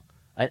professional.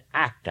 An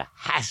actor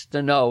has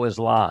to know his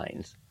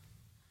lines.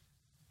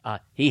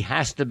 He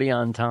has to be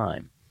on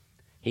time.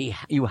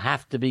 You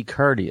have to be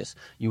courteous.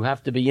 You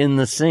have to be in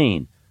the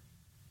scene.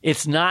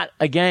 It's not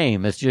a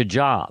game. It's your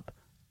job.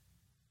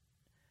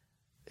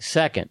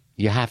 Second,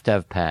 you have to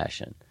have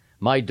passion.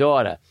 My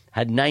daughter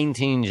had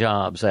 19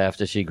 jobs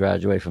after she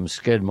graduated from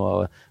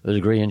Skidmore with a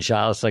degree in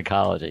child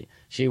psychology.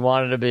 She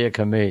wanted to be a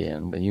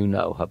comedian, but you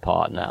know her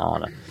partner,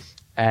 Anna.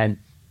 And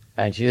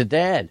she said,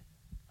 Dad,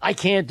 I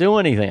can't do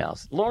anything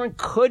else. Lauren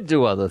could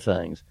do other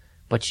things,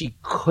 but she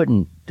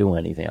couldn't do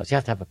anything else. You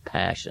have to have a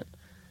passion.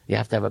 You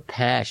have to have a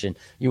passion.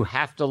 You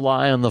have to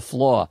lie on the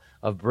floor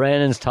of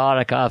Brandon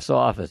Tartikoff's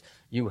office.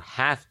 You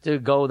have to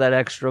go that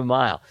extra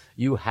mile.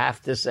 You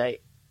have to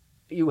say,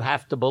 you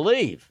have to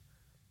believe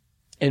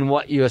in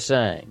what you're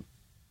saying.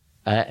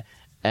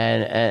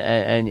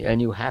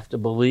 And you have to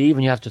believe,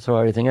 and you have to throw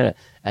everything in it.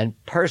 And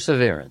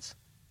perseverance.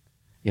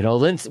 You know,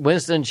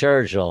 Winston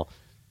Churchill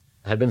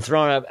had been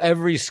thrown out of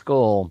every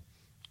school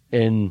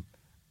in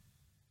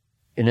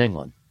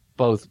England,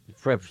 both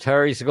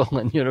preparatory school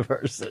and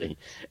university.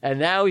 And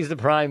now he's the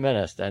prime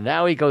minister. And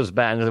now he goes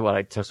back, and this is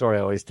what story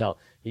I always tell.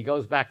 He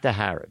goes back to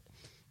Harvard,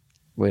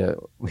 where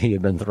he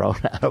had been thrown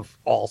out of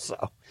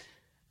also.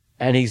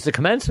 And he's the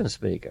commencement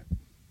speaker.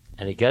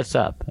 And he gets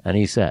up and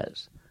he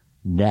says,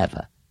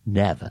 never,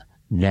 never,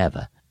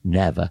 never,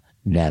 never,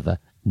 never,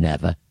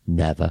 never,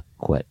 never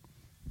quit.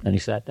 And he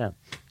sat down.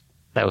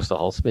 That was the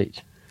whole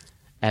speech.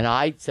 And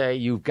I'd say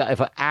if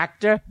an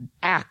actor,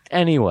 act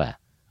anywhere.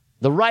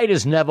 The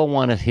writers never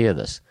want to hear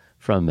this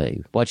from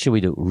me. What should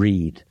we do?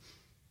 Read.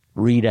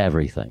 Read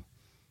everything.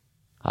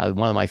 One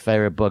of my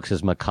favorite books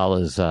is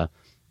McCullough's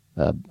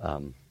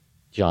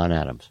John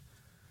Adams.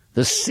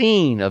 The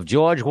scene of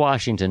George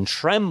Washington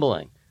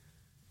trembling,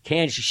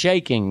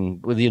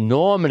 shaking with the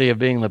enormity of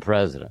being the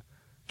president,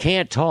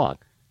 can't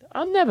talk.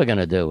 I'm never going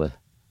to do it.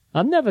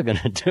 I'm never going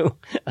to do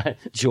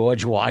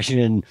George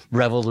Washington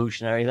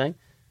revolutionary thing.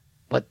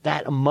 But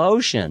that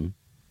emotion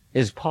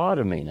is part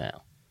of me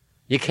now.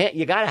 You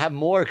got to have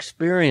more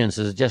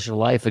experiences, just your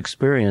life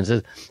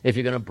experiences, if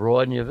you're going to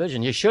broaden your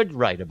vision. You should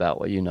write about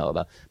what you know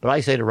about. But I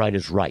say to write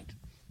is write.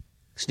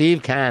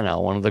 Steve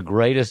Cano, one of the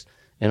greatest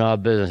in our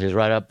business, he's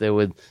right up there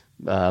with,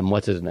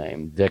 what's his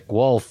name? Dick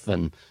Wolf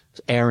and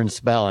Aaron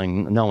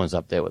Spelling. No one's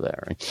up there with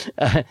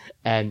Aaron.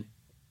 And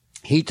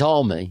he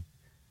told me,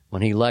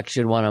 when he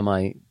lectured one of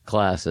my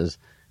classes,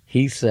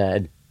 he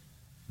said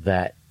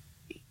that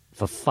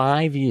for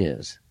 5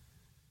 years,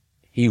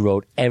 he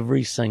wrote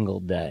every single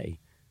day,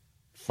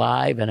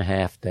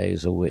 5.5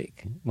 days a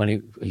week. When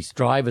he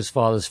drove his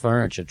father's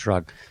furniture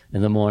truck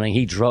in the morning,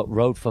 he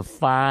wrote for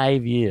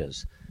 5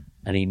 years,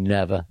 and he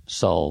never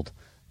sold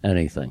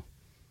anything.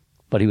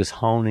 But he was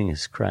honing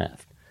his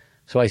craft.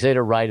 So I say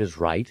to writers,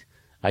 write.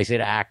 I say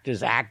to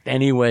actors, act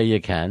any way you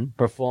can.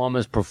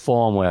 Performers,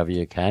 perform wherever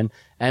you can.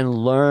 And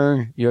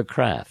learn your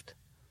craft.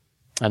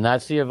 And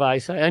that's the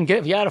advice. And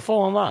you got to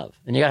fall in love.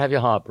 And you got to have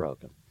your heart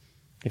broken.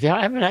 If you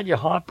haven't had your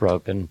heart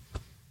broken,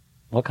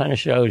 what kind of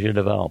shows you're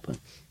developing?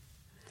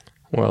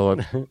 Well,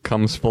 it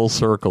comes full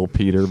circle,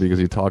 Peter, because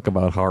you talk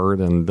about heart,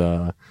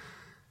 and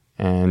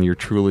you're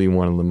truly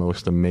one of the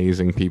most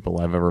amazing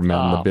people I've ever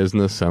met in the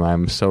business, and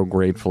I'm so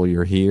grateful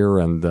you're here.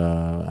 And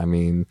I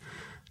mean,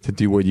 to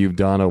do what you've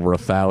done, over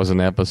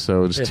 1,000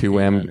 episodes,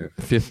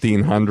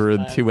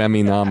 1,500, 2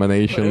 Emmy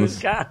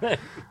nominations.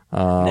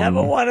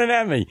 Never won an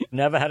Emmy.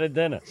 Never had a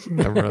dinner.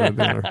 Never had a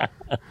dinner.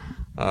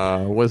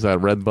 What was that?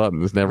 Red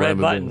Buttons. Never had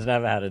a dinner.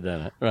 Never had a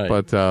dinner. Right.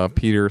 But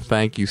Peter,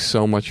 thank you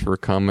so much for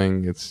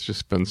coming. It's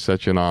just been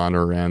such an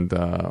honor, and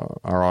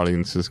our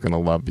audience is going to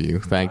love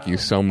you. Thank you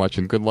so much,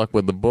 and good luck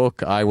with the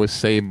book, I Was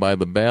Saved by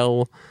the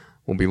Bell.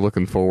 We'll be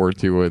looking forward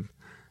to it.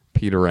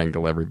 Peter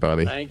Engel,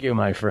 everybody. Thank you,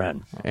 my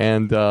friend.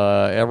 And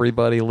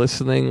everybody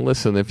listening,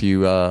 listen, if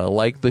you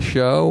like the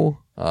show,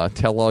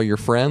 tell all your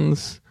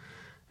friends.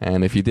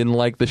 And if you didn't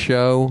like the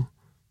show,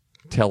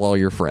 tell all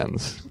your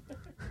friends.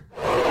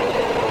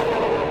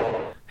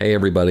 Hey,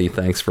 everybody.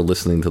 Thanks for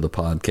listening to the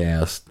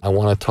podcast. I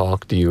want to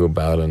talk to you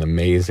about an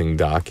amazing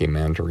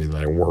documentary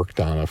that I worked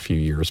on a few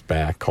years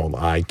back called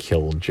I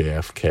Killed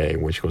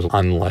JFK, which was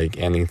unlike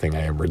anything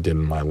I ever did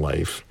in my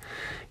life.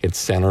 It's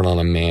centered on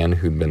a man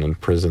who'd been in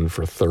prison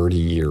for 30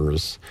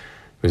 years.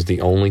 He was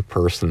the only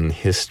person in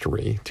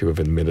history to have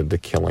admitted to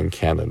killing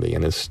Kennedy,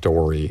 and his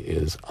story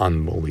is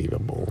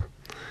unbelievable.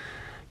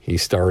 He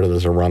started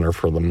as a runner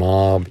for the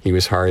mob. He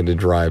was hired to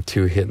drive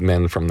 2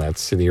 hitmen from that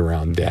city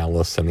around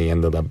Dallas, and he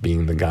ended up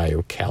being the guy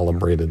who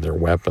calibrated their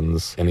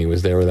weapons. And he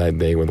was there that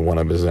day with one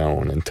of his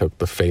own and took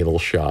the fatal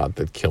shot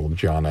that killed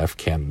John F.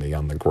 Kennedy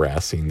on the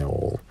grassy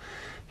knoll.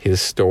 His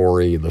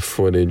story, the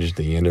footage,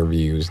 the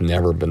interviews,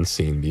 never been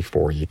seen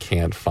before. You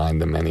can't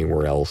find them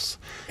anywhere else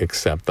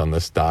except on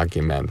this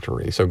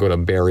documentary. So go to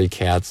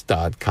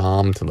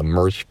barrykatz.com to the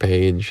merch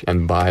page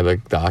and buy the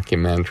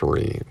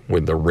documentary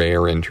with the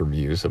rare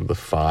interviews of the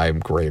 5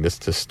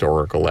 greatest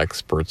historical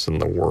experts in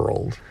the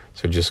world.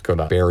 So just go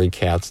to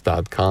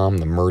barrykatz.com,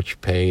 the merch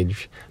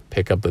page,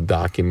 pick up the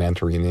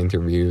documentary and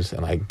interviews,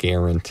 and I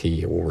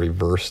guarantee it will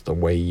reverse the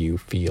way you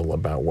feel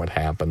about what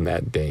happened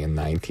that day in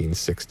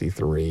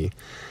 1963.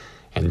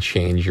 and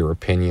change your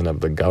opinion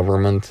of the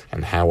government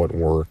and how it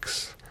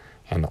works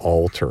and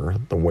alter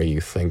the way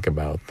you think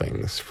about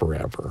things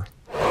forever.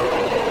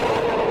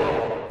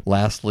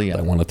 Lastly,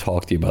 I want to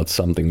talk to you about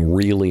something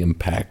really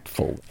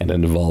impactful, and it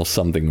involves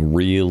something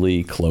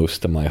really close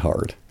to my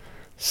heart: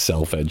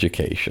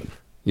 self-education.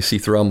 You see,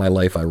 throughout my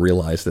life, I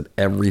realized that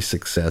every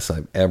success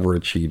I've ever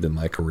achieved in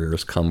my career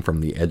has come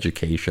from the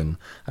education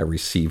I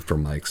received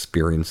from my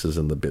experiences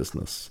in the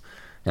business.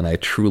 And I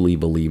truly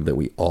believe that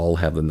we all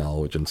have the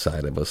knowledge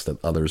inside of us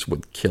that others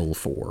would kill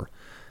for.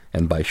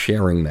 And by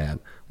sharing that,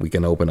 we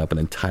can open up an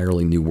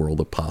entirely new world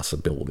of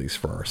possibilities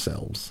for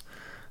ourselves.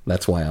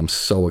 That's why I'm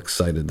so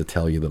excited to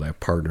tell you that I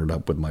partnered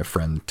up with my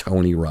friend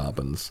Tony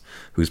Robbins,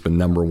 who's been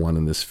 #1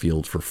 in this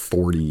field for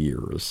 40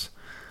 years.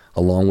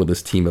 Along with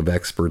his team of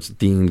experts,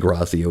 Dean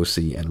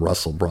Graziosi and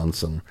Russell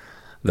Brunson,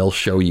 they'll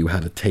show you how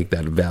to take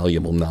that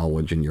valuable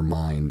knowledge in your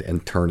mind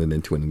and turn it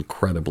into an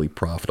incredibly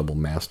profitable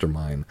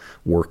mastermind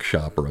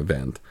workshop or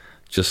event,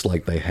 just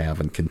like they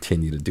have and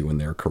continue to do in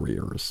their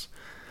careers.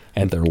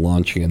 And they're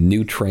launching a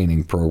new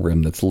training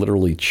program that's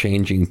literally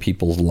changing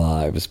people's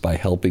lives by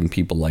helping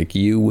people like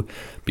you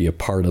be a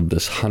part of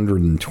this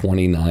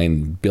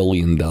 $129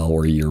 billion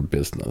a year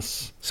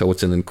business. So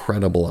it's an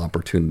incredible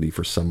opportunity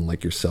for someone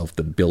like yourself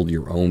to build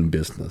your own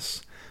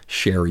business,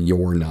 share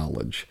your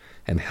knowledge,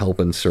 and help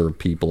and serve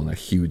people in a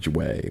huge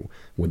way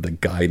with the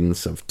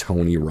guidance of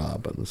Tony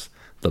Robbins,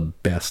 the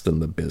best in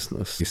the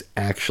business. He's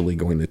actually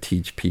going to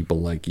teach people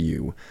like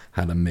you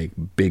how to make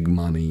big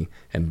money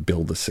and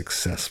build a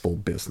successful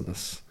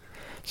business.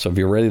 So if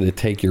you're ready to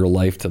take your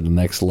life to the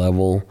next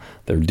level,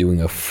 they're doing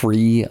a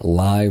free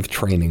live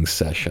training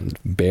session.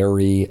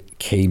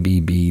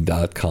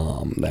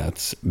 BarryKBB.com.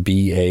 That's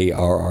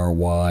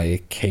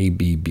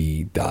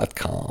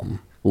BarryKBB.com.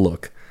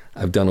 Look,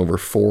 I've done over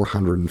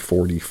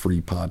 440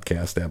 free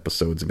podcast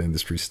episodes of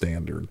Industry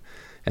Standard.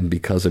 And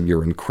because of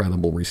your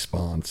incredible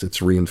response,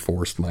 it's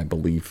reinforced my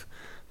belief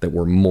that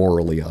we're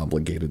morally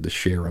obligated to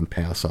share and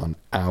pass on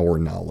our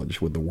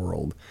knowledge with the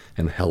world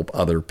and help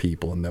other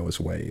people in those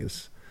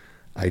ways.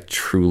 I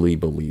truly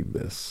believe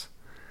this.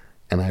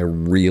 And I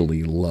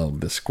really love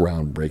this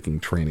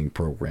groundbreaking training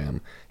program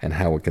and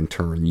how it can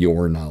turn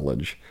your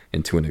knowledge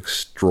into an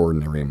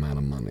extraordinary amount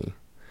of money.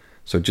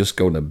 So just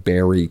go to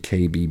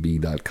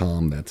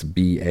BarryKBB.com, that's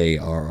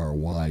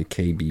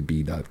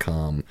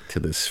BarryKBB.com, to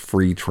this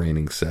free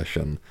training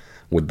session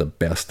with the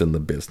best in the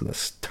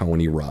business,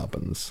 Tony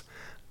Robbins.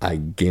 I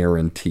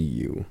guarantee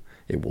you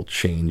it will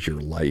change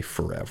your life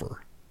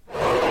forever.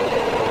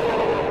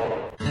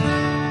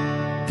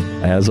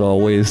 As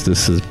always,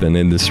 this has been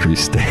Industry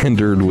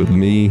Standard with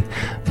me,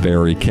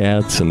 Barry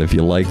Katz, and if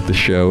you like the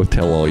show,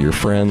 tell all your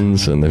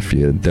friends, and if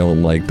you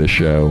don't like the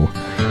show,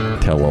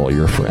 tell all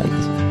your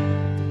friends.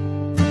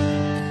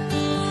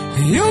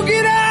 You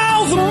get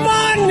all the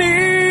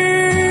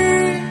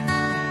money,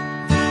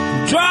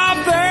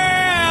 drive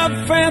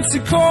that fancy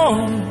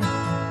car,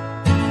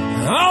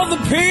 all the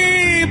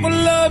people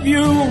love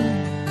you,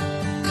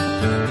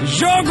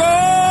 'cause you're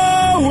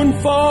going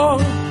far.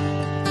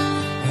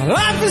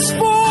 Life is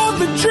for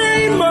the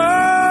dreamers,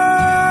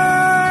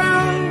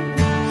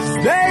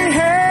 they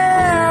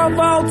have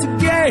all to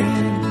gain.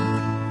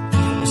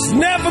 It's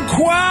never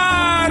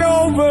quite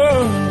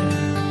over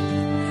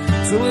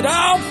till it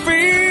all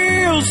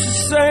feels the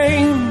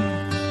same.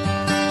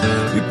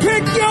 You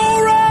pick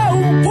your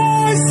own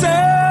poison,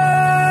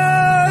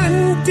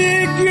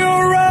 dig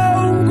your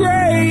own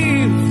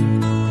grave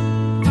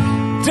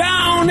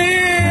down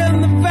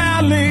in the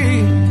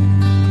valley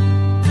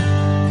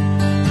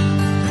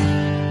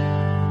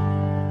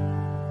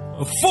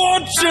of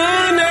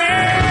fortune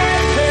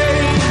and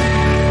pain.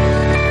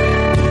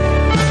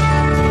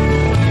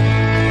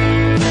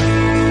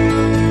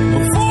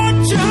 Of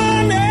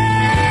fortune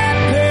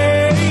and pain.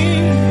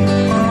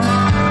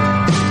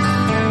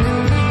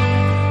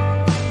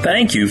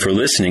 Thank you for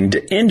listening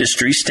to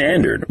Industry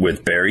Standard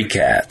with Barry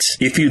Katz.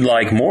 If you'd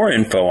like more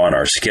info on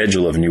our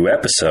schedule of new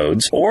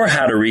episodes or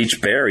how to reach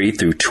Barry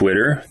through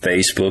Twitter,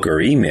 Facebook, or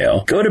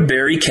email, go to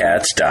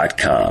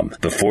barrykatz.com.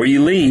 Before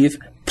you leave,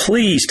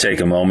 please take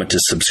a moment to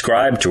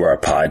subscribe to our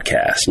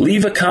podcast,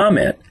 leave a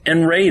comment,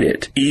 and rate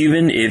it,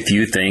 even if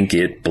you think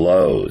it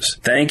blows.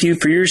 Thank you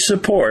for your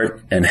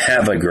support, and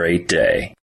have a great day.